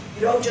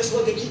 You don't just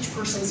look at each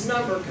person's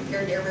number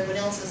compared to everyone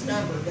else's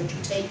number, but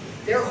you take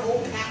their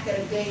whole packet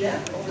of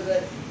data over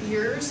the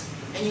years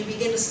and you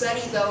begin to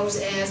study those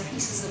as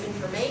pieces of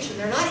information.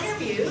 They're not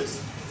interviews,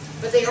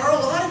 but they are a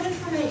lot of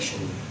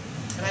information.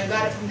 And I've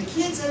got it from the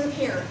kids and the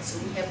parents.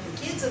 So we have the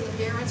kids and the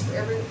parents for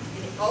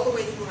all the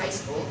way through high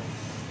school.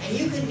 And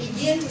you can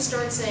begin to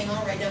start saying,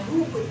 all right, now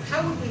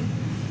how would we,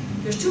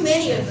 there's too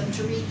many of them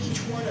to read each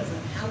one of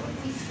them. How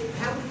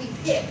would we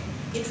pick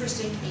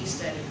interesting case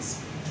studies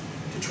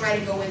to try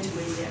to go into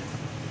in depth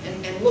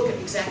and look at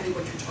exactly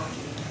what you're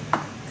talking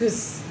about?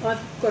 Because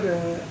I've got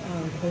a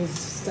quiz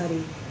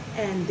study,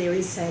 and there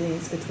is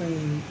salience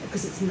between,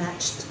 because it's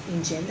matched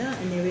in gender,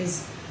 and there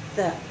is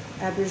the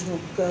Aboriginal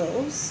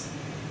girls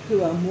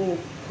who are more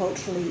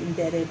culturally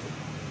embedded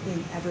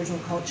in Aboriginal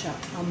culture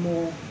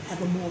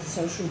have a more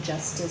social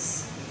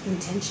justice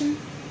intention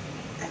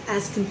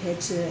as compared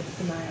to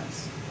the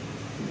males.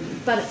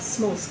 But it's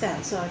small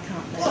scale, so I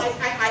can't know. Well,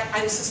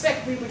 I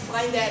suspect we would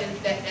find that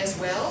as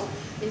well.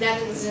 And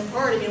that is in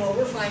part, what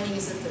we're finding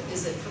is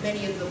that for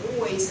many of the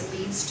boys it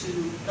leads to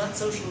not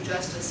social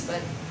justice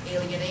but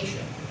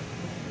alienation.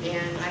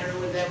 And I don't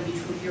know whether that would be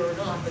true here or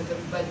not,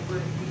 but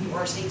we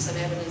are seeing some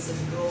evidence that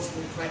the girls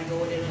will try to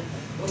go in and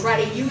will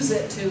try to use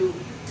it to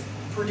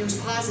produce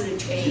positive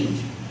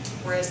change,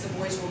 whereas the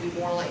boys will be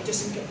more like,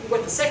 just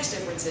what the sex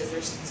difference is.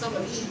 There's some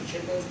of each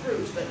in both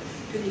groups, but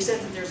to the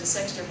extent that there's a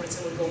sex difference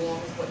that would go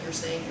along with what you're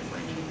saying, you're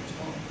finding in your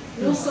small.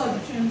 It also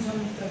depends on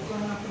if they've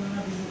grown up in an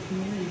Aboriginal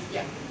community.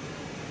 Yeah,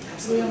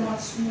 We absolutely. are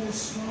much more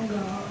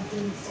stronger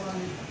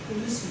identifying, well,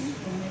 this is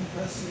from me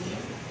personally,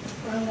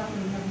 growing up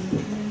in an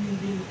Aboriginal community and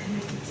being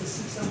connected to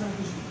 6 other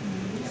Aboriginal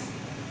communities,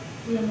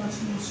 we are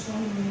much more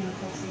stronger in our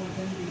cultural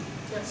identity.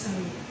 Yeah. So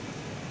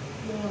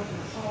we're like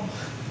a hub.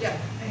 Yeah,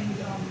 And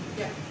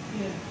yeah.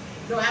 yeah.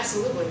 No,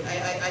 absolutely.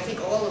 I think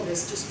all of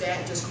this just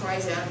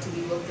cries out to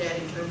be looked at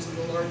in terms of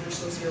the larger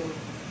socio,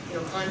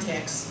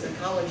 context, the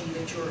ecology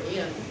that you're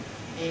in.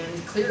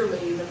 And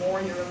clearly, the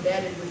more you're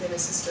embedded within a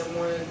system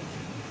where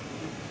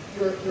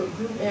your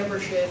group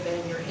membership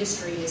and your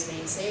history is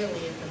made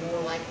salient, the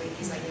more likely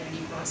these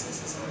identity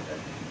processes are to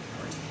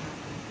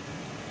happen.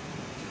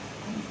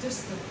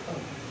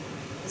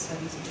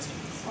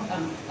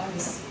 I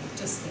was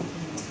just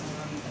thinking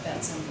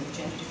about some of the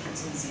gender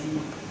differences in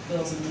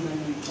girls and women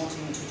and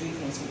wanting to do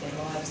things with their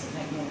lives that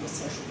make more of a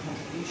social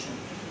contribution.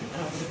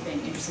 And I would have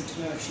been interested to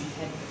know if she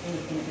had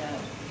anything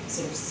about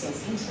sort of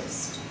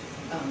self-interest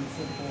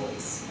for the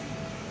boys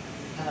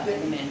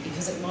and the men,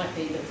 because it might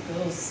be that the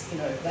girls,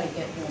 they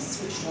get more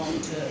switched on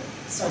to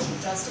social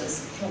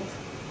justice, help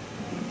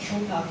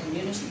our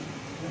community,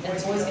 and the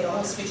boys get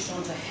more switched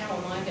on to how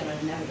am I going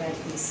to navigate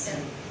this.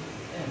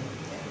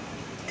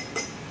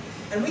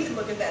 And we can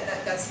look at that.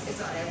 It's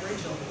not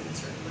Aboriginal, but we can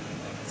certainly look at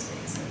United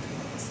States.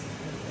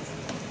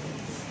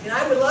 And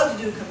I would love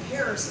to do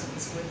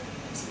comparisons with,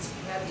 since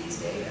we have these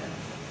data,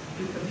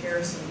 do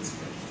comparisons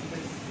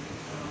with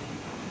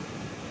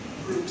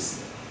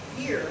groups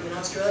here.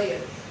 Australia.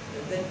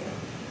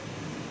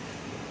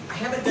 I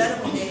haven't done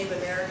it with Native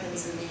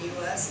Americans in the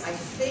U.S. I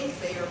think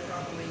they are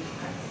probably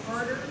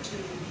harder to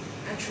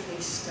actually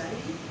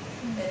study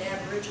than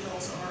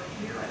Aboriginals are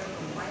here. I don't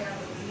know why I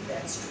believe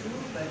that's true,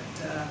 but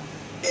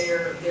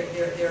they're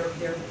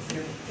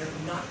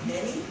not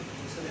many,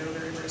 so they're a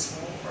very, very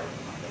small part of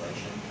the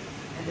population,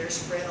 and they're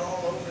spread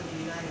all over the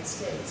United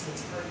States, so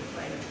it's hard to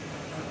find a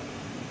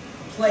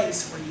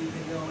place where you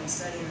can go and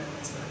study them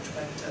as much,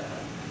 but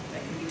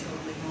that can be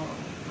totally wrong.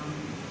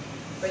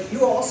 But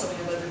you also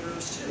have other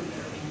groups too that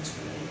are being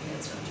discriminated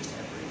against, not just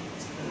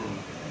Aboriginals, but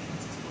other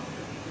populations as well,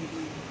 that would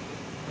be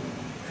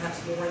perhaps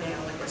more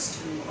analogous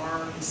to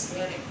our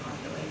Hispanic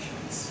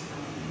populations.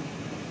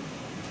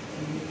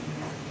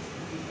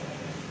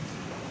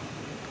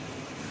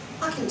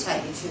 I can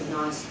take you to a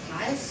nice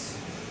place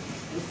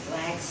with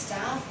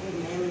Flagstaff, where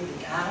Mary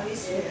Brigada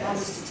is, who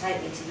promised to take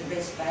me to the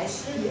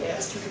reservation.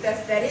 Yes,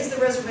 that is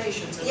the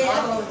reservation, so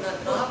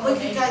not we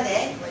could go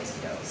there. Place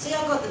to go. See, I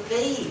got the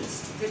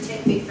beads to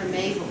protect me from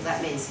evil.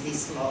 That means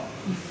this lot.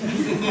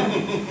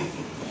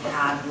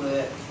 Hard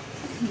work.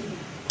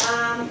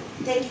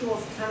 Thank you all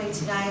for coming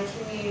today.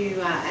 Can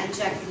you, and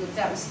Jackie, look,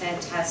 that was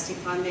fantastic.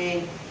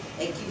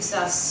 It gives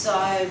us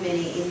so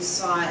many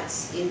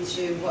insights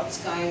into what's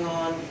going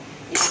on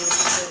in the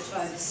research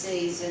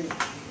overseas, and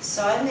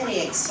so many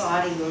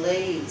exciting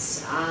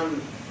leads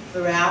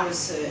for our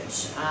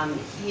research.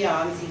 Here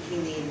I'm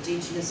thinking the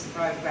Indigenous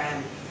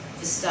program,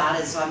 for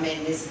starters,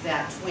 there's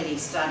about 20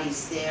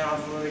 studies there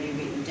I've already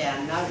written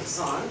down notes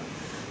on,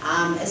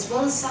 as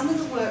well as some of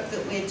the work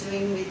that we're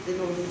doing with the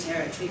Northern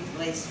Territory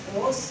Police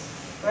Force.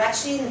 We're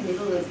actually in the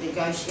middle of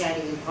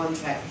negotiating a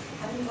contract.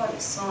 Haven't got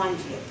it signed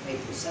yet,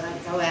 people, so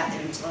don't go out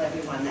there and tell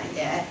everyone that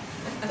yet.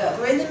 But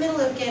we're in the middle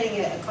of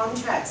getting a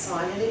contract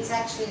signed, and it's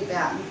actually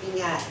about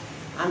looking at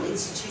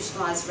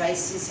institutionalised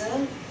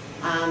racism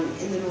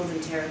in the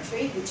Northern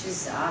Territory, which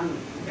is a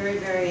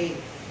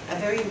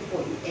very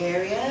important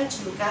area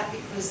to look at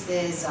because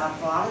there's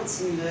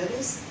violence and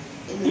murders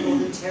in the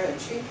Northern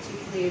Territory,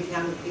 particularly of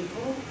young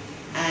people,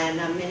 and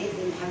many of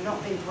them have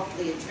not been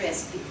properly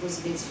addressed because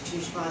of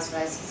institutionalised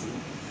racism.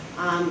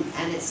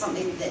 And it's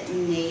something that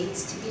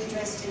needs to be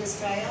addressed in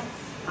Australia.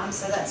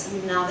 So that's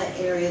another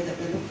area that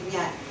we're looking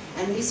at.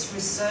 And this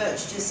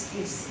research just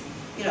gives,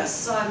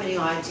 so many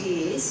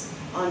ideas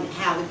on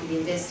how we could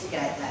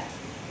investigate that.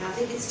 Now, I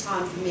think it's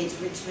time for me to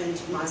return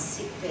to my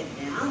sick bed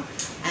now,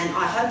 and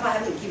I hope I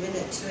haven't given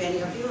it to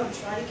any of you. I'm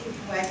trying to keep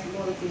away from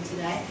all of you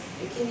today,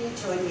 but can you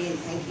join me in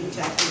thanking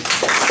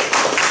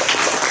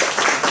Jacquelynne?